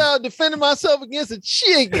quiet. Just because I was defending myself against a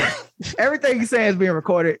chicken. Everything you say is being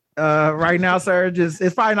recorded right now, sir.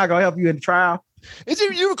 It's probably not gonna help you in the trial. Is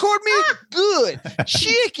it you record me? Good.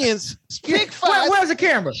 Chickens. Where's the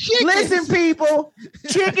camera? Chickens. Listen, people.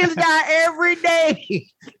 Chickens die every day.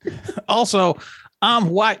 Also, I'm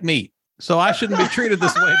white meat, so I shouldn't be treated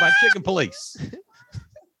this way by chicken police.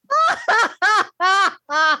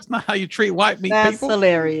 That's not how you treat white meat people. That's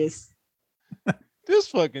hilarious. This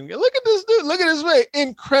fucking look at this dude. Look at his way.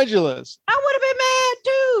 Incredulous. I would have been mad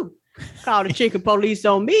too. Call the chicken police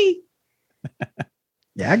on me.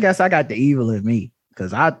 Yeah, I guess I got the evil in me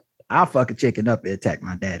because I'll fuck a chicken up and attack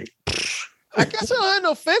my daddy. I guess I don't have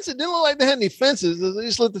no fence. It didn't look like they had any fences. They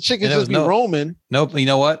just let the chickens just be roaming. Nope. You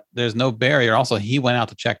know what? There's no barrier. Also, he went out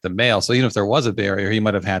to check the mail. So even if there was a barrier, he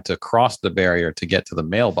might have had to cross the barrier to get to the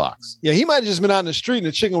mailbox. Yeah, he might have just been out in the street and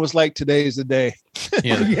the chicken was like, today's the day.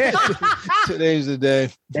 Yeah. Today's the day.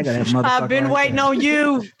 I've been waiting on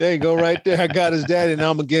you. There you go, right there. I got his daddy and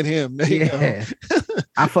I'm going to get him. There you go.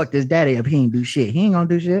 I fucked his daddy up. He ain't do shit. He ain't going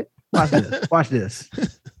to do shit. Watch this.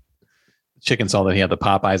 Chicken saw that he had the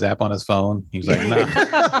Popeyes app on his phone. He was like,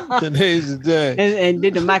 nah. Today's the day. And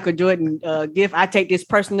did the Michael Jordan gift. I take this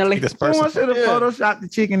personally. Someone should have photoshopped the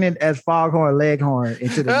chicken in as Foghorn Leghorn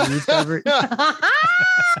into the news coverage. I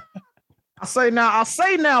say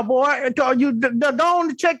now, boy. You go on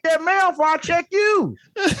to check that mail before I check you.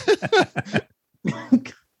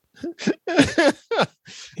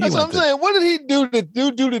 That's what I'm saying. What did he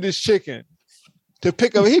do to this chicken? To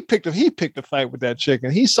pick up, he picked a fight with that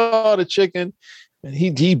chicken. He saw the chicken and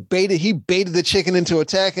he baited the chicken into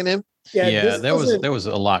attacking him. Yeah, there was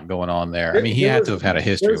a lot going on there. I mean, he had to have had a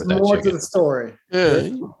history with that chicken. There's more to the story. Yeah,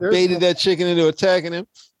 he baited that chicken into attacking him.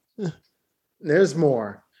 There's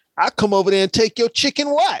more. I'll come over there and take your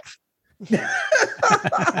chicken wife.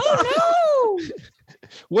 Oh no.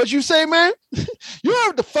 What'd you say, man? You heard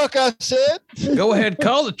what the fuck I said. Go ahead,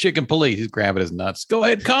 call the chicken police. He's grabbing his nuts. Go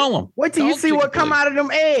ahead, call him. Wait till you see what come out of them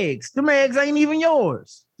eggs. Them eggs ain't even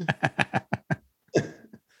yours.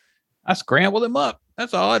 I scrambled him up.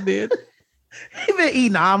 That's all I did. He been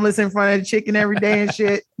eating omelets in front of the chicken every day and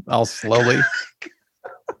shit. All slowly.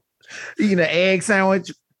 Eating an egg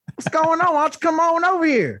sandwich. What's going on? Why don't you come on over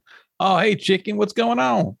here? Oh, hey, chicken, what's going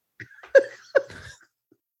on?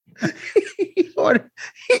 he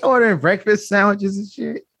ordering breakfast sandwiches and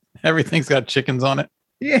shit. Everything's got chickens on it.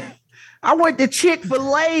 Yeah. I went to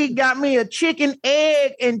Chick-fil-A, got me a chicken,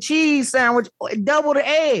 egg, and cheese sandwich, double the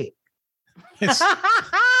egg.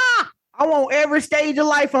 I want every stage of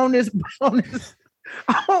life on this.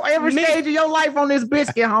 I want every stage of your life on this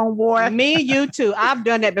biscuit, homeboy. Me and you too. I've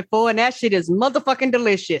done that before, and that shit is motherfucking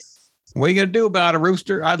delicious. What are you gonna do about it,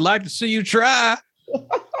 Rooster? I'd like to see you try.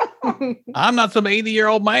 I'm not some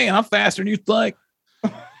 80-year-old man. I'm faster than you think.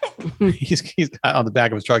 He's got on the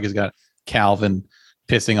back of his truck. He's got Calvin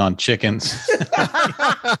pissing on chickens.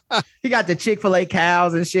 He got the Chick-fil-A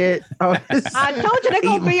cows and shit. I told you they're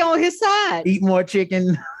gonna be on his side. Eat more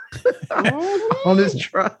chicken on this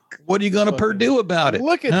truck. What are you gonna Purdue about it?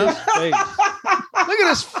 Look at his face. Look at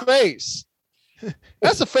his face.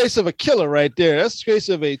 That's the face of a killer right there. That's the face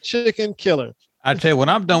of a chicken killer. I tell you, when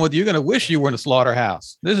I'm done with you, you're gonna wish you were in a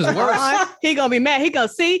slaughterhouse. This is worse. He gonna be mad. He gonna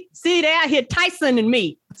see they out here Tyson and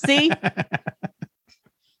me. See.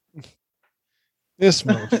 This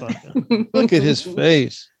motherfucker. Look at his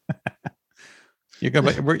face. You're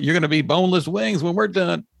gonna be boneless wings when we're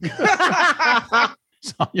done.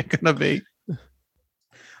 That's all you're gonna be.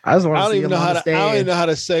 I just want to see him I don't even know how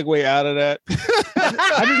to segue out of that.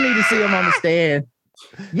 I just need to see him on the stand.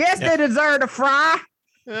 Yes, they deserve to fry.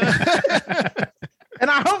 And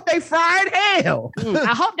I hope they fry in hell.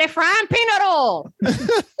 I hope they fry in peanut oil.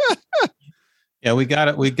 Yeah,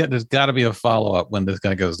 there's gotta be a follow-up when this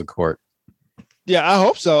guy goes to court. Yeah, I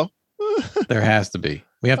hope so. There has to be.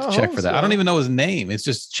 We have to check for that. So. I don't even know his name. It's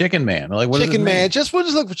just Chicken Man. Like what Chicken Man. Name? We'll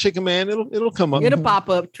just look for Chicken Man. It'll come up. It'll pop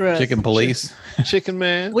up. Trust. Chicken Police. Chicken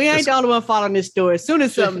Man. We ain't the only one following this story. As soon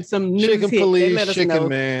as some news Chicken hit, Police. let us Chicken know.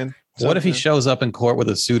 Man. What if he shows up in court with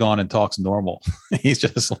a suit on and talks normal? He's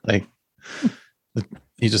just like,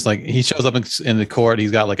 he shows up in the court.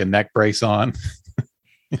 He's got like a neck brace on.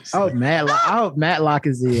 Oh, Matlock. I hope Matlock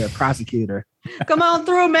is the prosecutor. Come on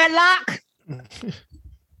through, Matlock.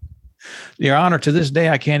 Your Honor, to this day,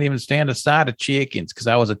 I can't even stand a side of chickens because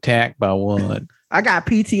I was attacked by one. I got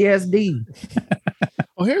PTSD.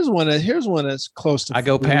 Oh, here's one that's close to. I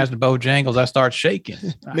go past Bojangles, I start shaking.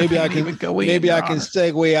 Maybe I can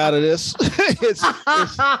segue out of this. it's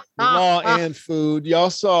law and food. Y'all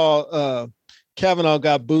saw Kavanaugh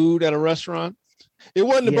got booed at a restaurant. It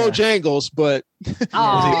wasn't the Bojangles, but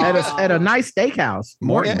at a nice steakhouse.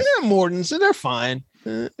 Morton's. Yeah, Morton's, and they're fine.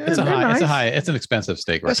 It's an expensive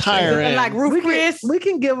steak. It's higher end. Like Ruth Chris. We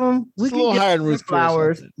can give them. We can a little higher than Ruth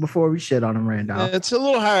flowers before we shit on them, Randolph. Yeah, it's a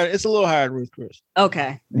little higher. It's a little higher than Ruth Chris.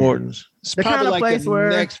 Okay. Morton's. It's the probably kind of like place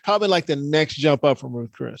where probably like the next jump up from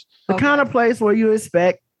Ruth Chris. The kind of place where you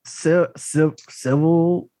expect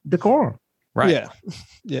civil decorum. Right. Yeah.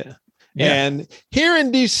 Yeah. And here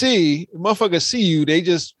in DC, motherfuckers see you. They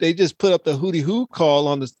just put up the hootie hoo call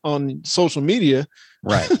on social media.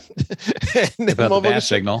 Right. And about the bat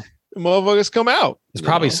signal. Motherfuckers come out. There's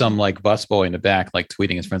probably some like busboy in the back, like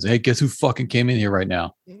tweeting his friends, "Hey, guess who fucking came in here right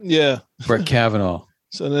now?" Yeah. Brett Kavanaugh.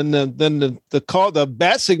 So then the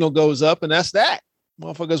bat signal goes up, and that's that.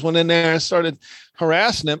 Motherfuckers went in there and started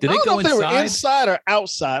harassing them. Did they go inside? They were inside or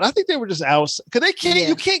outside. I think they were just outside because they can't. Yeah.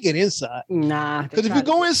 You can't get inside. Nah. Because if you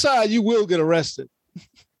go inside, you will get arrested.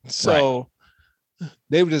 So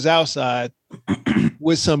they were just outside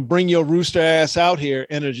with some "bring your rooster ass out here"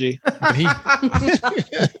 energy. I'm just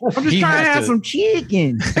trying to have some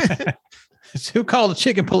chicken. Who called the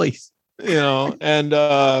chicken police? And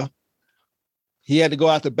he had to go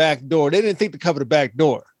out the back door. They didn't think to cover the back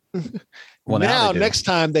door. Well, next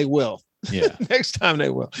time they will. Yeah. Next time they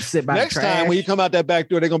will. Sit by next time when you come out that back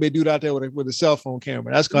door, they're gonna be a dude out there with a cell phone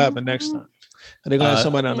camera. That's gonna happen next time. And they're gonna have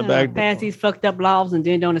somebody on the back door. Pass these fucked up laws and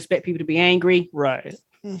then don't expect people to be angry. Right.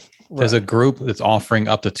 There's a group that's offering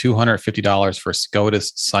up to $250 for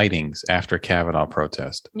SCOTUS sightings after Kavanaugh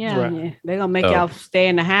protest. Yeah. They're gonna make y'all stay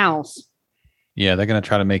in the house. Yeah, they're gonna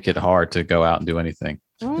try to make it hard to go out and do anything.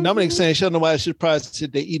 Dominic's saying, "Shut nobody should probably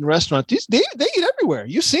sit they eat in restaurants. They eat everywhere.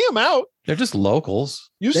 You see them out. They're just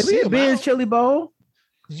locals. They see them Ben's Chili Bowl.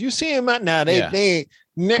 You see them out now. They ain't.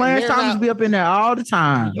 Clarence Thomas be up in there all the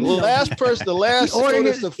time. The last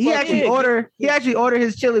he actually ordered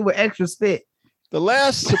his chili with extra spit. The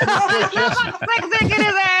last Supreme Court justice.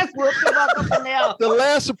 The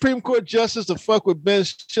last Supreme Court justice to fuck with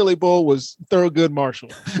Ben's Chili Bowl was Thurgood Marshall.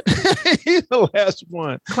 He's the last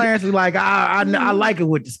one. Clarence was like, I like it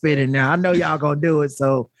with the spit in there. I know y'all gonna do it,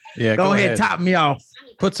 so go ahead, top me off.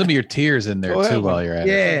 Put some of your tears in there too while you're at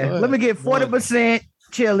it. Yeah, let me get 40%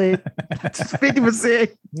 chili, 50%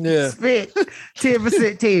 spit,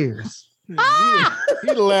 10% tears. He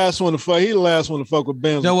the last one to fuck. He the last one to fuck with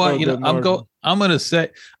Ben. You know what? I'm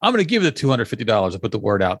gonna give the $250 to put the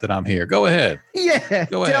word out that I'm here. Go ahead. Yeah.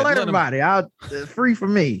 Tell everybody. It's free for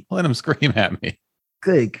me. Let him scream at me.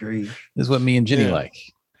 Good grief. This is what me and Jenny like.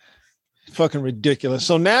 Fucking ridiculous.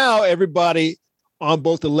 So now everybody on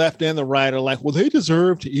both the left and the right are like, well, they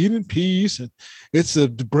deserve to eat in peace, and it's a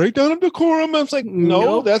breakdown of decorum. I was like,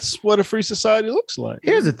 no, that's what a free society looks like.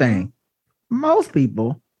 Here's the thing. Most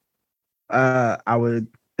people, I would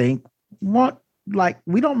think,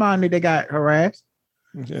 we don't mind that they got harassed.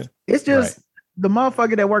 Okay. It's just the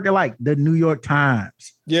motherfucker that work at like the New York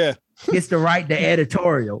Times. Yeah. gets to write the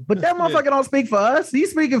editorial. But that motherfucker don't speak for us.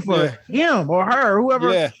 He's speaking for him or her,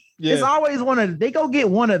 whoever. Yeah. It's always they go get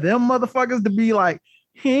one of them motherfuckers to be like,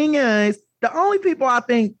 hey guys. The only people I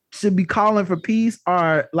think should be calling for peace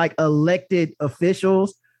are like elected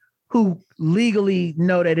officials who legally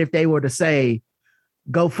know that if they were to say,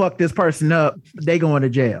 go fuck this person up, they going to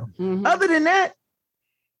jail. Mm-hmm. Other than that,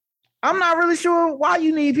 I'm not really sure why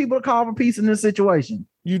you need people to call for peace in this situation.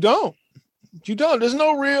 You don't. There's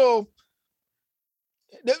no real.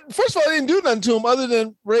 First of all, they didn't do nothing to him other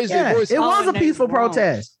than raise their voice. It was a peaceful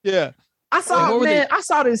protest. Yeah. I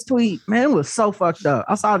saw this tweet. Man, it was so fucked up.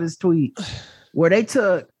 I saw this tweet where they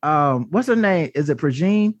took what's her name? Is it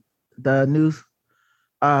Prigine? The new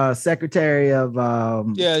secretary of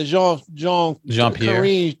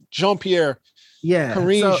Jean-Pierre. Jean-Pierre. Yeah.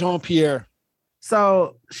 Karine Jean-Pierre.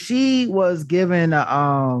 So she was given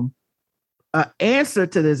an answer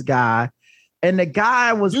to this guy, and the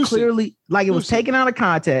guy was clearly like it was taken out of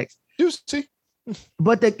context.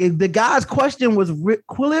 But the guy's question was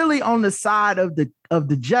clearly on the side of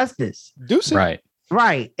the justice.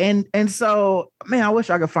 Right. And so, man, I wish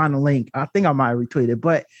I could find the link. I think I might retweet it,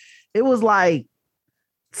 but it was like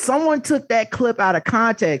someone took that clip out of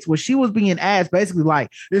context where she was being asked basically like,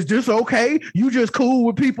 is this okay? You just cool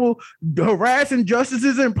with people harassing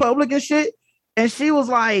justices in public and shit? And she was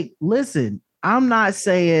like, listen, I'm not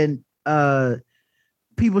saying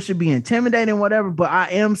people should be intimidated and whatever, but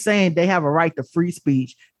I am saying they have a right to free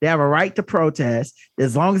speech. They have a right to protest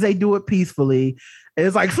as long as they do it peacefully. And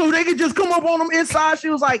it's like, so they can just come up on them inside. She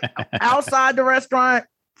was like, outside the restaurant,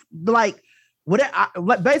 like,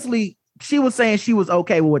 basically, she was saying she was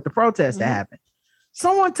okay with the protest that happened.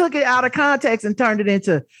 Someone took it out of context and turned it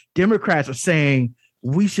into Democrats are saying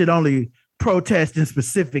we should only protest in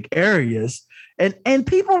specific areas. And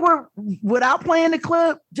people were, without playing the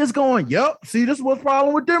clip, just going, yep, see, this was the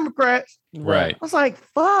problem with Democrats. Right. I was like,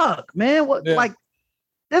 fuck, man. What like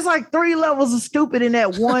there's like 3 levels of stupid in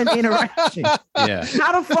that one interaction. Yeah.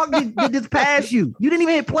 How the fuck did this pass you? You didn't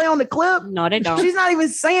even hit play on the clip? No, they don't. She's not even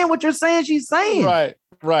saying what you're saying she's saying.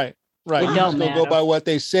 Right. It don't matter. Go by what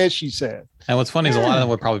they said she said. And what's funny is a lot of them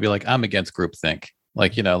would probably be like, I'm against groupthink.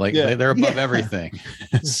 Like, they're above everything.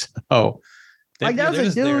 So like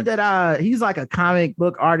there's a dude that he's like a comic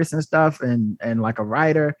book artist and stuff and like a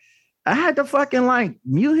writer. I had to fucking like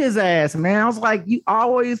mute his ass, man. I was like, you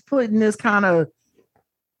always putting this kind of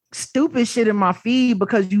stupid shit in my feed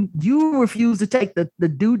because you refuse to take the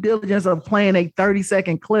due diligence of playing a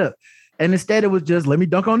 30-second clip. And instead it was just, let me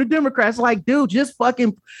dunk on the Democrats. Like, dude, just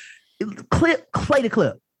fucking play the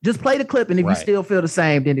clip. Just play the clip. And if you still feel the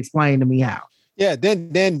same, then explain to me how. Yeah, then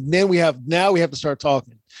we have to start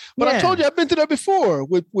talking. But I told you, I've been through that before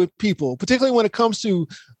with people, particularly when it comes to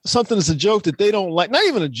something that's a joke that they don't like. Not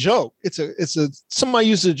even a joke. It's somebody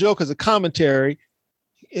uses a joke as a commentary,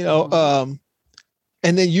 and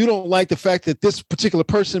then you don't like the fact that this particular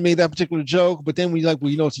person made that particular joke, but then we like,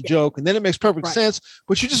 well, it's a joke, and then it makes perfect sense,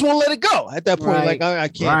 but you just want to let it go at that point. Like I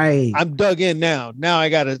can't. Right. I'm dug in now. Now I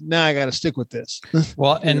gotta stick with this.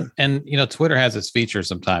 Well, and Twitter has this feature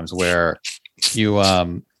sometimes where you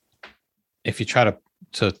if you try to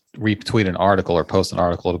retweet an article or post an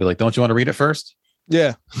article, it'll be like, don't you want to read it first?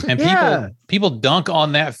 Yeah. And people dunk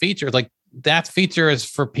on that feature. Like that feature is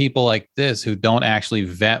for people like this who don't actually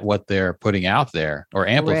vet what they're putting out there or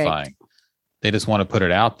amplifying. Correct. They just want to put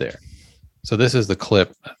it out there. So this is the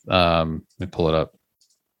clip. Let me pull it up.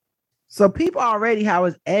 So people already how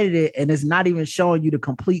it's edited and it's not even showing you the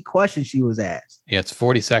complete question she was asked. Yeah, it's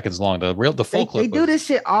 40 seconds long. The full clip. They do this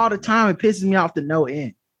shit all the time. It pisses me off to no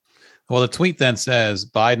end. Well, the tweet then says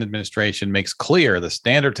Biden administration makes clear the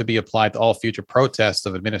standard to be applied to all future protests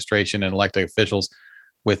of administration and elected officials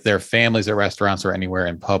with their families at restaurants or anywhere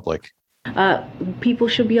in public. People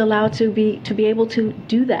should be allowed to be able to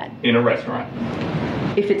do that in a restaurant.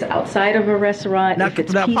 If it's outside of a restaurant, if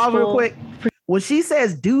it's peaceful. Pause real quick. When she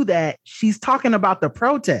says do that, she's talking about the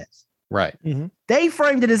protest. Right. Mm-hmm. They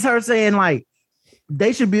framed it as her saying like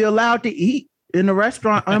they should be allowed to eat in the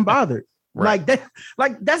restaurant unbothered. Right.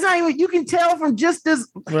 That's not even, you can tell from just this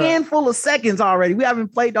handful of seconds already. We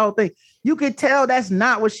haven't played the whole thing. You can tell that's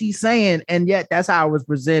not what she's saying. And yet that's how it was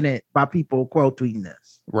presented by people quote tweeting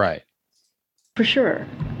this. Right. For sure.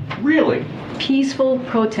 Really? Peaceful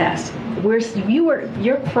protest. Your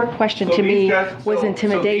first question to me was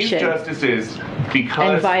intimidation. So these justices,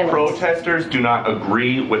 because protesters do not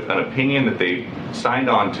agree with an opinion that they signed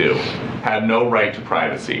on to, have no right to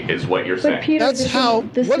privacy, is what you're saying. Peter,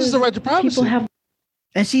 what is the right to privacy?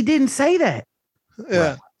 And she didn't say that.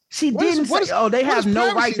 Yeah. She didn't say, they have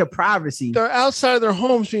no right to privacy. They're outside of their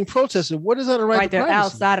homes being protested. What is that a right to privacy? They're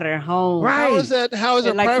outside of their home. Right. How is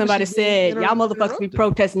that? Like somebody said, y'all motherfuckers be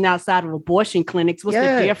protesting outside of abortion clinics. What's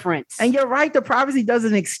the difference? And your right to privacy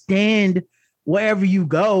doesn't extend wherever you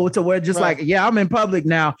go to where just I'm in public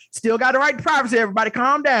now. Still got the right to privacy. Everybody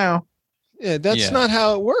calm down. Yeah, that's not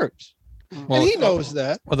how it works. Well, and he knows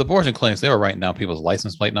that. Well, the abortion clinics, they were writing down people's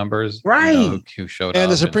license plate numbers. Right. Who showed up.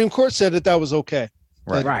 And the Supreme Court said that was okay.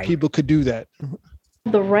 Right. People could do that.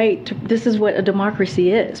 The right to, this is what a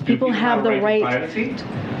democracy is. People have the right.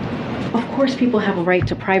 Of course, people have a right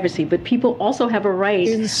to privacy, but people also have a right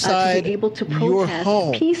to be able to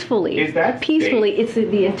protest peacefully. Is that peacefully? It's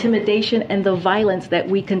the intimidation and the violence that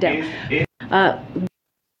we condemn. Because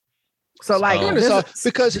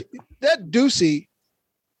that Ducey,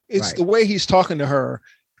 it's the way he's talking to her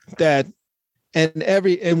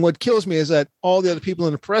and what kills me is that all the other people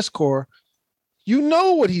in the press corps, you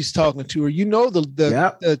know what he's talking to her. You know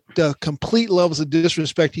the complete levels of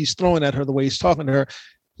disrespect he's throwing at her, the way he's talking to her,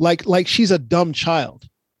 like she's a dumb child.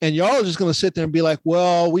 And y'all are just going to sit there and be like,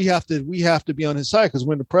 well, we have to be on his side because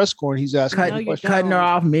we're in the press corps and he's asking cutting her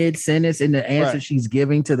off mid-sentence in the answer she's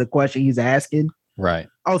giving to the question he's asking. Right.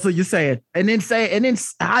 Oh, so you're saying, and then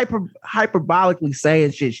hyperbolically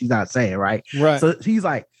saying shit she's not saying, right? Right. So he's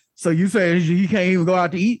like, so you saying he can't even go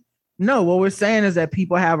out to eat? No, what we're saying is that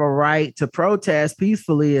people have a right to protest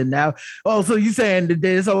peacefully. And now, so you saying that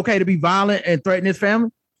it's okay to be violent and threaten his family?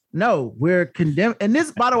 No, we're condemned. And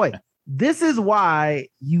this, by the way, this is why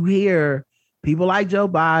you hear people like Joe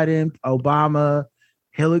Biden, Obama,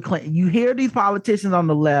 Hillary Clinton. You hear these politicians on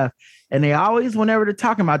the left, and they always, whenever they're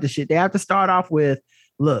talking about this shit, they have to start off with,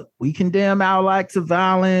 look, we condemn our acts of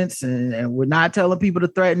violence and we're not telling people to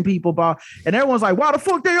threaten people. And everyone's like, why the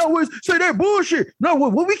fuck they always say that bullshit? No,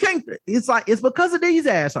 we can't. It's like, it's because of these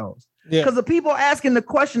assholes. Because the people asking the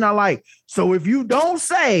question are like, so if you don't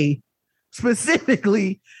say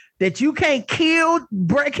specifically that you can't kill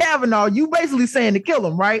Brett Kavanaugh, you basically saying to kill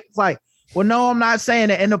him, right? It's like, well, no, I'm not saying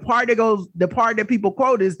that. And the part that people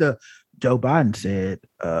quote is Joe Biden said,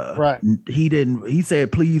 he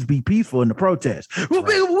said, please be peaceful in the protest. Well,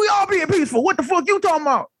 we all being peaceful. What the fuck you talking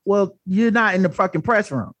about? Well, you're not in the fucking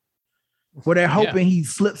press room where they're hoping he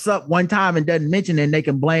slips up one time and doesn't mention it and they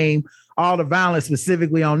can blame all the violence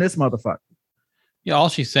specifically on this motherfucker. Yeah, all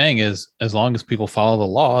she's saying is as long as people follow the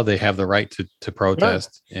law, they have the right to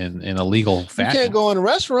protest in a legal fashion. You can't go in a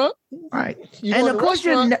restaurant. Right. And of course,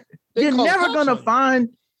 you're never going to find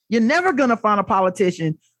a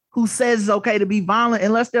politician who says it's okay to be violent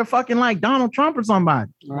unless they're fucking like Donald Trump or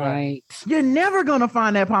somebody. Right. You're never going to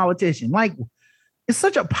find that politician. Like, it's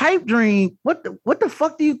such a pipe dream. What the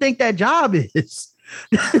fuck do you think that job is?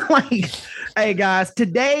 Like, hey guys,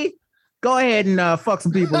 today, go ahead and fuck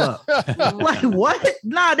some people up. Like, what?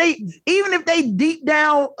 Nah, even if they deep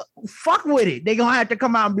down fuck with it, they gonna have to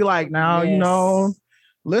come out and be like, no,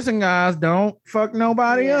 listen, guys, don't fuck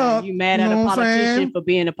nobody up. You mad at a politician for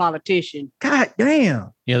being a politician? God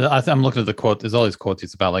damn. Yeah, I'm looking at the quote. There's all these quotes.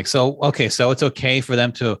 It's about like, so it's okay for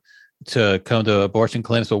them to come to abortion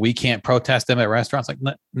clinics, but we can't protest them at restaurants. Like,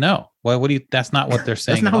 no. What do you? That's not what they're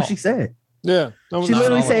saying. That's not what she said. Yeah, she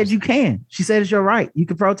literally said you can. She said it's your right. You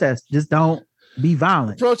can protest. Just don't be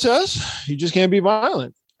violent. Protest. You just can't be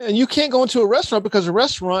violent. And you can't go into a restaurant because a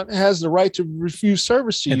restaurant has the right to refuse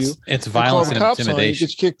service to you. It's violence and intimidation. You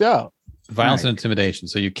get kicked out. Violence and intimidation.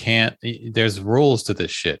 So you can't. There's rules to this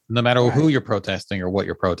shit. No matter who you're protesting or what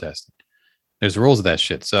you're protesting, there's rules of that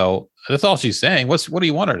shit. So that's all she's saying. What do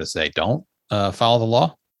you want her to say? Don't follow the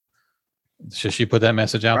law. Should she put that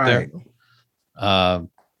message out there?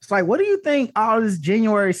 It's like, what do you think all this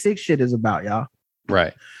January 6th shit is about, y'all?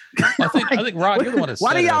 Right. I think Rod, you're the one that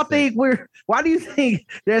why do y'all think why do you think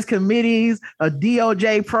there's committees, a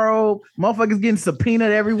DOJ probe, motherfuckers getting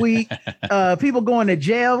subpoenaed every week, people going to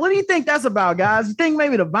jail? What do you think that's about, guys? You think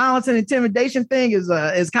maybe the violence and intimidation thing is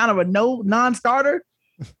kind of a non-starter?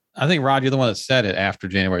 I think, Rod, you're the one that said it after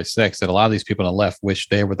January 6th, that a lot of these people on the left wish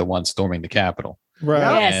they were the ones storming the Capitol. Right.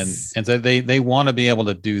 Yes. And so they want to be able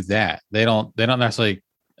to do that. They're not necessarily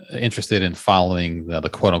interested in following the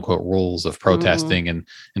quote unquote rules of protesting and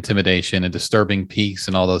intimidation and disturbing peace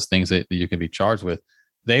and all those things that you can be charged with.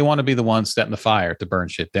 They want to be the ones setting the fire to burn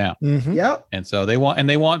shit down. Mm-hmm. Yep. And so they want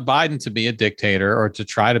Biden to be a dictator or to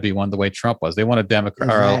try to be one the way Trump was. They want a Democrat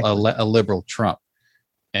or a liberal Trump.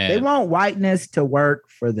 And they want whiteness to work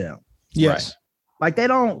for them. Yes. Right. Like they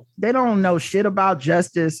don't know shit about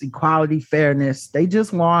justice, equality, fairness. They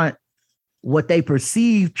just want what they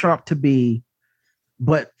perceive Trump to be,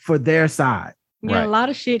 but for their side. Yeah, a lot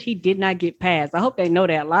of shit he did not get past. I hope they know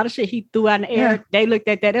that. A lot of shit he threw out in the air. They looked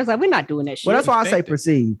at that. They was like, we're not doing that shit. Well, that's why I say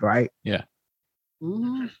perceived, right? Yeah.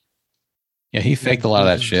 Mm-hmm. Yeah, he faked a lot of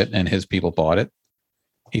that shit and his people bought it.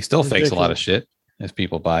 He still fakes a lot of shit. His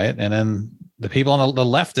people buy it. And then the people on the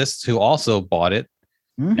leftists who also bought it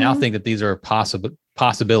now think that these are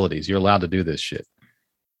possibilities. You're allowed to do this shit.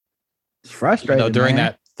 It's frustrating. During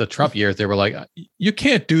the Trump years, they were like, you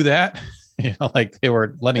can't do that. Like they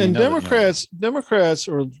were letting. And Democrats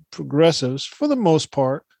or progressives, for the most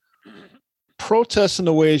part, protest in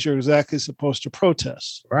the ways you're exactly supposed to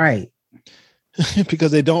protest. Right.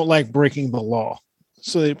 Because they don't like breaking the law.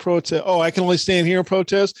 So they protest. Oh, I can only stand here and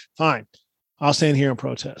protest? Fine. I'll stand here and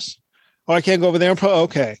protest. Oh, I can't go over there and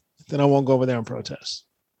okay. Then I won't go over there and protest.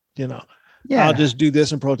 I'll just do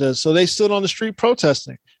this and protest. So they stood on the street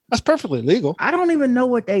protesting. That's perfectly legal. I don't even know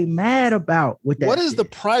what they mad about with that. What is the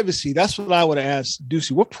privacy? That's what I would have asked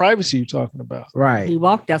Ducey. What privacy are you talking about? Right. He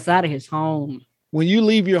walked outside of his home. When you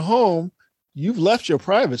leave your home, you've left your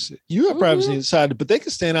privacy. You have privacy inside, but they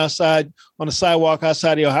can stand outside on the sidewalk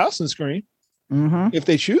outside of your house and scream if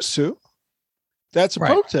they choose to. That's a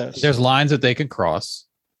protest. There's lines that they can cross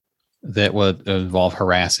that would involve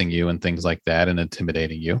harassing you and things like that and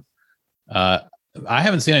intimidating you. I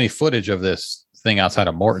haven't seen any footage of this thing outside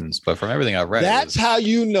of Morton's, but from everything I've read, that's how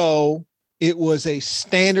you know it was a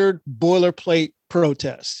standard boilerplate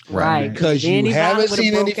protest, right? Because you haven't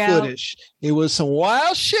seen any footage. It was some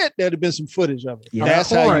wild shit. There'd have been some footage of it. Yeah, that's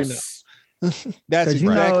how you know. That's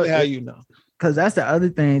exactly how you know. Because that's the other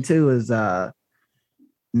thing too is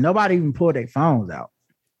nobody even pulled their phones out,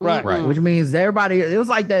 right? Which means everybody. It was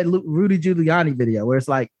like that Rudy Giuliani video where it's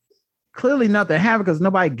like, clearly nothing happened because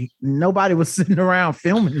nobody was sitting around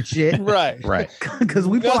filming the shit. Right. Because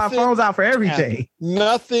we pull our phones out for everything.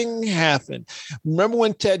 Nothing happened. Remember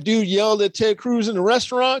when that dude yelled at Ted Cruz in the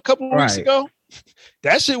restaurant a couple of weeks ago?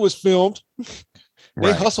 That shit was filmed.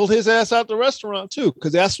 They hustled his ass out the restaurant too,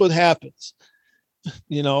 because that's what happens.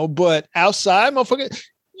 But outside, motherfucker,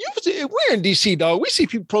 we're in DC, dog. We see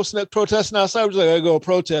people protesting outside. We're just like, I go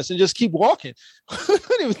protest and just keep walking. We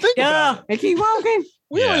don't even think about it. They keep walking.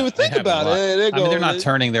 We don't even think about it. They're not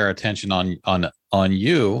turning their attention on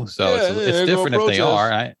you, so it's different if they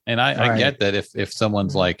are. I get that if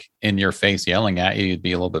someone's like in your face yelling at you, you'd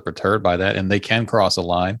be a little bit perturbed by that, and they can cross a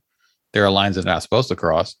line. There are lines that they're not supposed to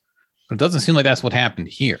cross, but it doesn't seem like that's what happened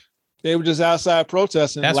here. They were just outside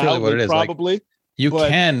protesting. That's really what it is. Probably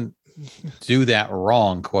can do that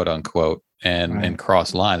wrong, quote unquote, and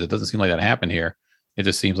cross lines. It doesn't seem like that happened here. It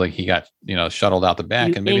just seems like he got shuttled out the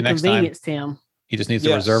back, and maybe next time. Him. He just needs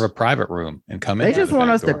to reserve a private room and come in. They just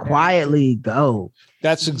want us to quietly go.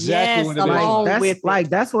 That's exactly what it is.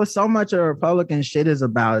 That's what so much of Republican shit is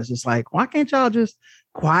about. It's just like, why can't y'all just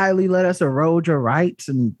quietly let us erode your rights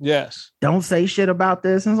and don't say shit about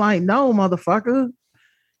this? And it's like, no, motherfucker.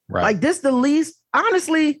 Right. Like this, the least,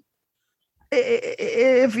 honestly,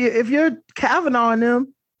 if you're Kavanaugh and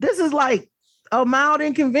them, this is like a mild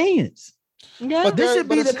inconvenience. Yeah, but this should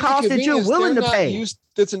be the cost that you're willing to pay.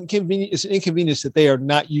 It's an inconvenience that they are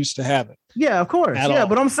not used to having. Yeah, of course. Yeah,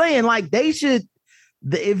 but I'm saying like they should.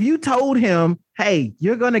 If you told him, "Hey,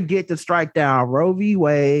 you're gonna get to strike down Roe v.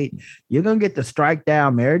 Wade, you're gonna get to strike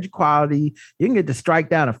down marriage equality, you can get to strike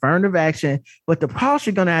down affirmative action, but the cost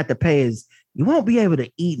you're gonna have to pay is you won't be able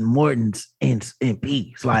to eat Morton's in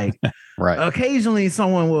peace. Like, occasionally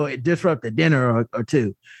someone will disrupt the dinner or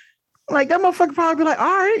two. Like that motherfucker probably be like, all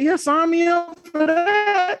right, yeah, sign me up for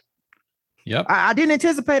that." Yep. I didn't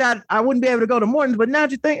anticipate I wouldn't be able to go to Morton's, but now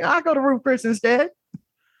you think I'll go to Ruth Chris instead.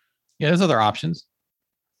 Yeah, there's other options.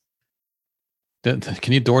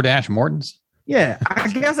 Can you DoorDash Morton's? Yeah, I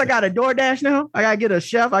guess I got a DoorDash now. I gotta get a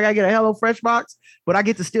chef. I gotta get a HelloFresh box, but I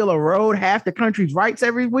get to still erode half the country's rights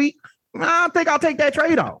every week. I think I'll take that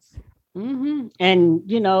trade-off. Mm-hmm.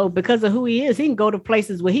 And because of who he is, he can go to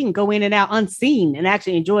places where he can go in and out unseen and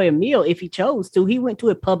actually enjoy a meal if he chose to. He went to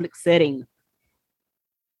a public setting.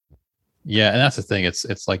 Yeah, and that's the thing.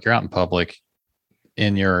 It's like you're out in public,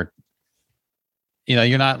 and you're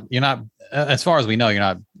not as far as we know, you're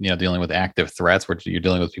not dealing with active threats, where you're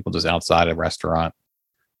dealing with people just outside a restaurant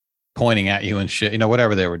pointing at you and shit,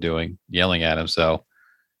 whatever they were doing, yelling at him. So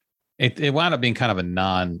it wound up being kind of a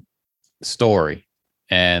non-story.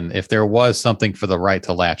 And if there was something for the right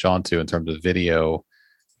to latch onto in terms of video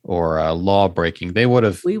or law breaking, we would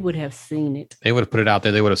have seen it. They would have put it out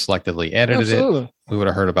there. They would have selectively edited it. We would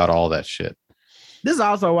have heard about all that shit. This is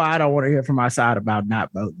also why I don't want to hear from my side about not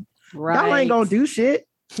voting. Right. Y'all ain't gonna do shit.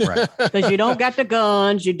 Right. Because you don't got the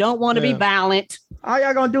guns. You don't want to be violent. All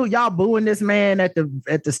y'all gonna do, y'all booing this man at the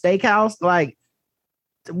steakhouse. Like,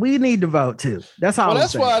 we need to vote too. That's all. Well,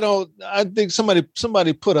 that's why I think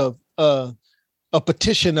somebody put a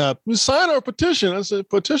petition up. We sign our petition. I said,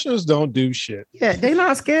 petitioners don't do shit. Yeah, they're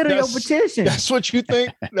not scared of your petition. That's what you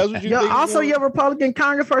think. That's what you think. Also, your Republican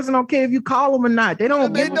congressperson don't care if you call them or not. They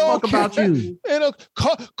don't give a fuck about you. They don't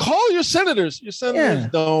call your senators. Your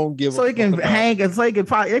senators don't give. So he can hang. So he can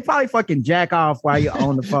they probably fucking jack off while you're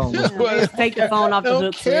on the phone. Take the phone off the hook.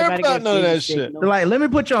 Don't care about none of that shit. They're like, let me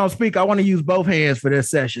put you on speaker. I want to use both hands for this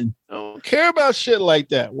session. Don't care about shit like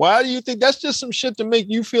that. Why do you think that's just some shit to make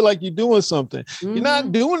you feel like you're doing something? Mm-hmm. You're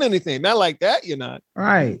not doing anything. Not like that. You're not.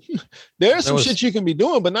 Right. There's some shit you can be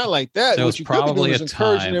doing, but not like that. There was what you could be doing is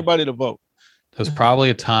encouraging everybody to vote. There was probably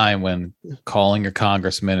a time when calling your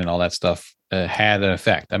congressman and all that stuff had an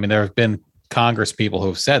effect. I mean, there have been Congress people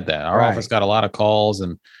who've said that. Our office got a lot of calls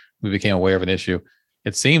and we became aware of an issue.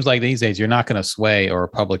 It seems like these days you're not going to sway a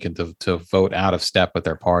Republican to vote out of step with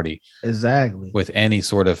their party. Exactly. With any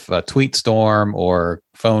sort of tweet storm or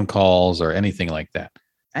phone calls or anything like that.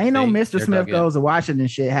 Ain't no Mr. Smith goes to Washington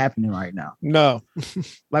shit happening right now. No.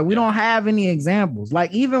 Like we don't have any examples.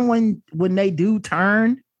 Like even when they do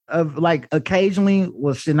turn of like occasionally,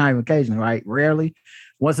 well, shit, not even occasionally, right? Rarely,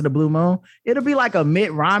 once in the blue moon, it'll be like a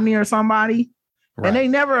Mitt Romney or somebody. Right. And they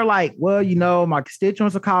never like, well, you know, my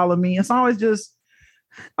constituents are calling me. It's always just,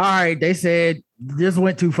 all right, they said this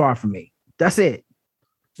went too far for me. That's it.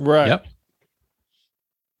 Right. Yep.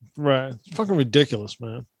 Right. Fucking ridiculous,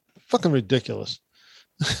 man. Fucking ridiculous.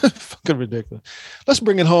 Fucking ridiculous. Let's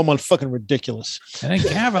bring it home on fucking ridiculous. And then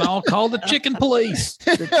Gavin, I'll call the chicken police.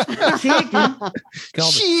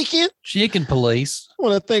 Chicken police. I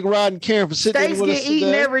want to thank Rod and Karen for sitting Steaks with us get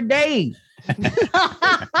eaten every day.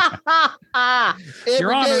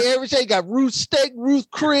 Every day got Ruth steak, Ruth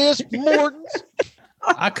Chris, Morton's.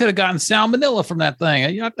 I could have gotten salmonella from that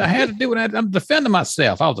thing. I had to do it. I'm defending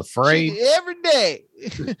myself. I was afraid. Every day.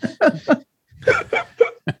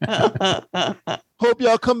 Hope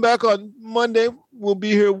y'all come back on Monday. We'll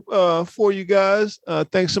be here for you guys.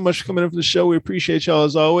 Thanks so much for coming in for the show. We appreciate y'all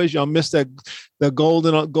as always. Y'all missed the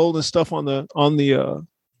golden stuff on the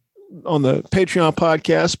Patreon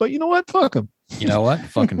podcast, but you know what? Fuck them. You know what?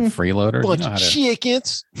 Fucking freeloaders. Bunch of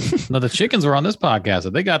chickens. No, the chickens were on this podcast.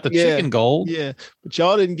 They got the chicken gold. Yeah, but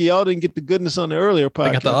y'all didn't get the goodness on the earlier podcast.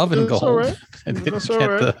 They got the oven gold. All right. That's all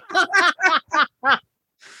right.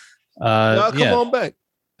 Y'all come on back.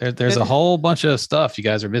 There's a whole bunch of stuff you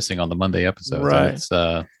guys are missing on the Monday episode. Right.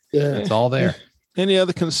 It's all there. Any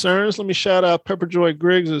other concerns? Let me shout out Pepper Joy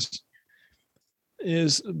Griggs'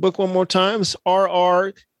 is book one more time. It's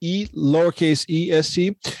RRE lowercase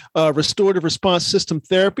EST. Restorative Response System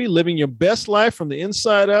Therapy, living your best life from the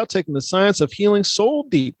inside out, taking the science of healing soul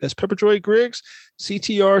deep. That's Pepper Joy Griggs,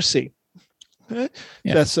 CTRC. Okay.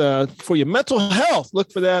 Yeah. That's for your mental health.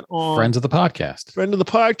 Look for that on Friend of the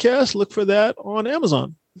Podcast. Look for that on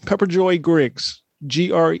Amazon. Pepper Joy Griggs,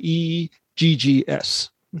 GREGGS.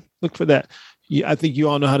 Look for that. I think you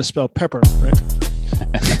all know how to spell pepper, right?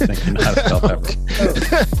 I think you know how to spell pepper.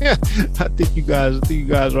 I think you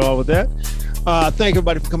guys are all with that. Thank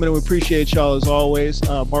everybody for coming in. We appreciate y'all as always.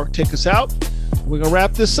 Mark, take us out. We're gonna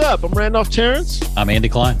wrap this up. I'm Randolph Terrence. I'm Andy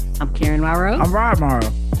Klein. I'm Karen Morrow. I'm Rod Morrow.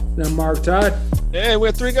 I'm Mark Todd. And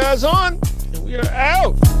we're three guys on, and we are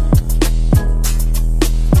out.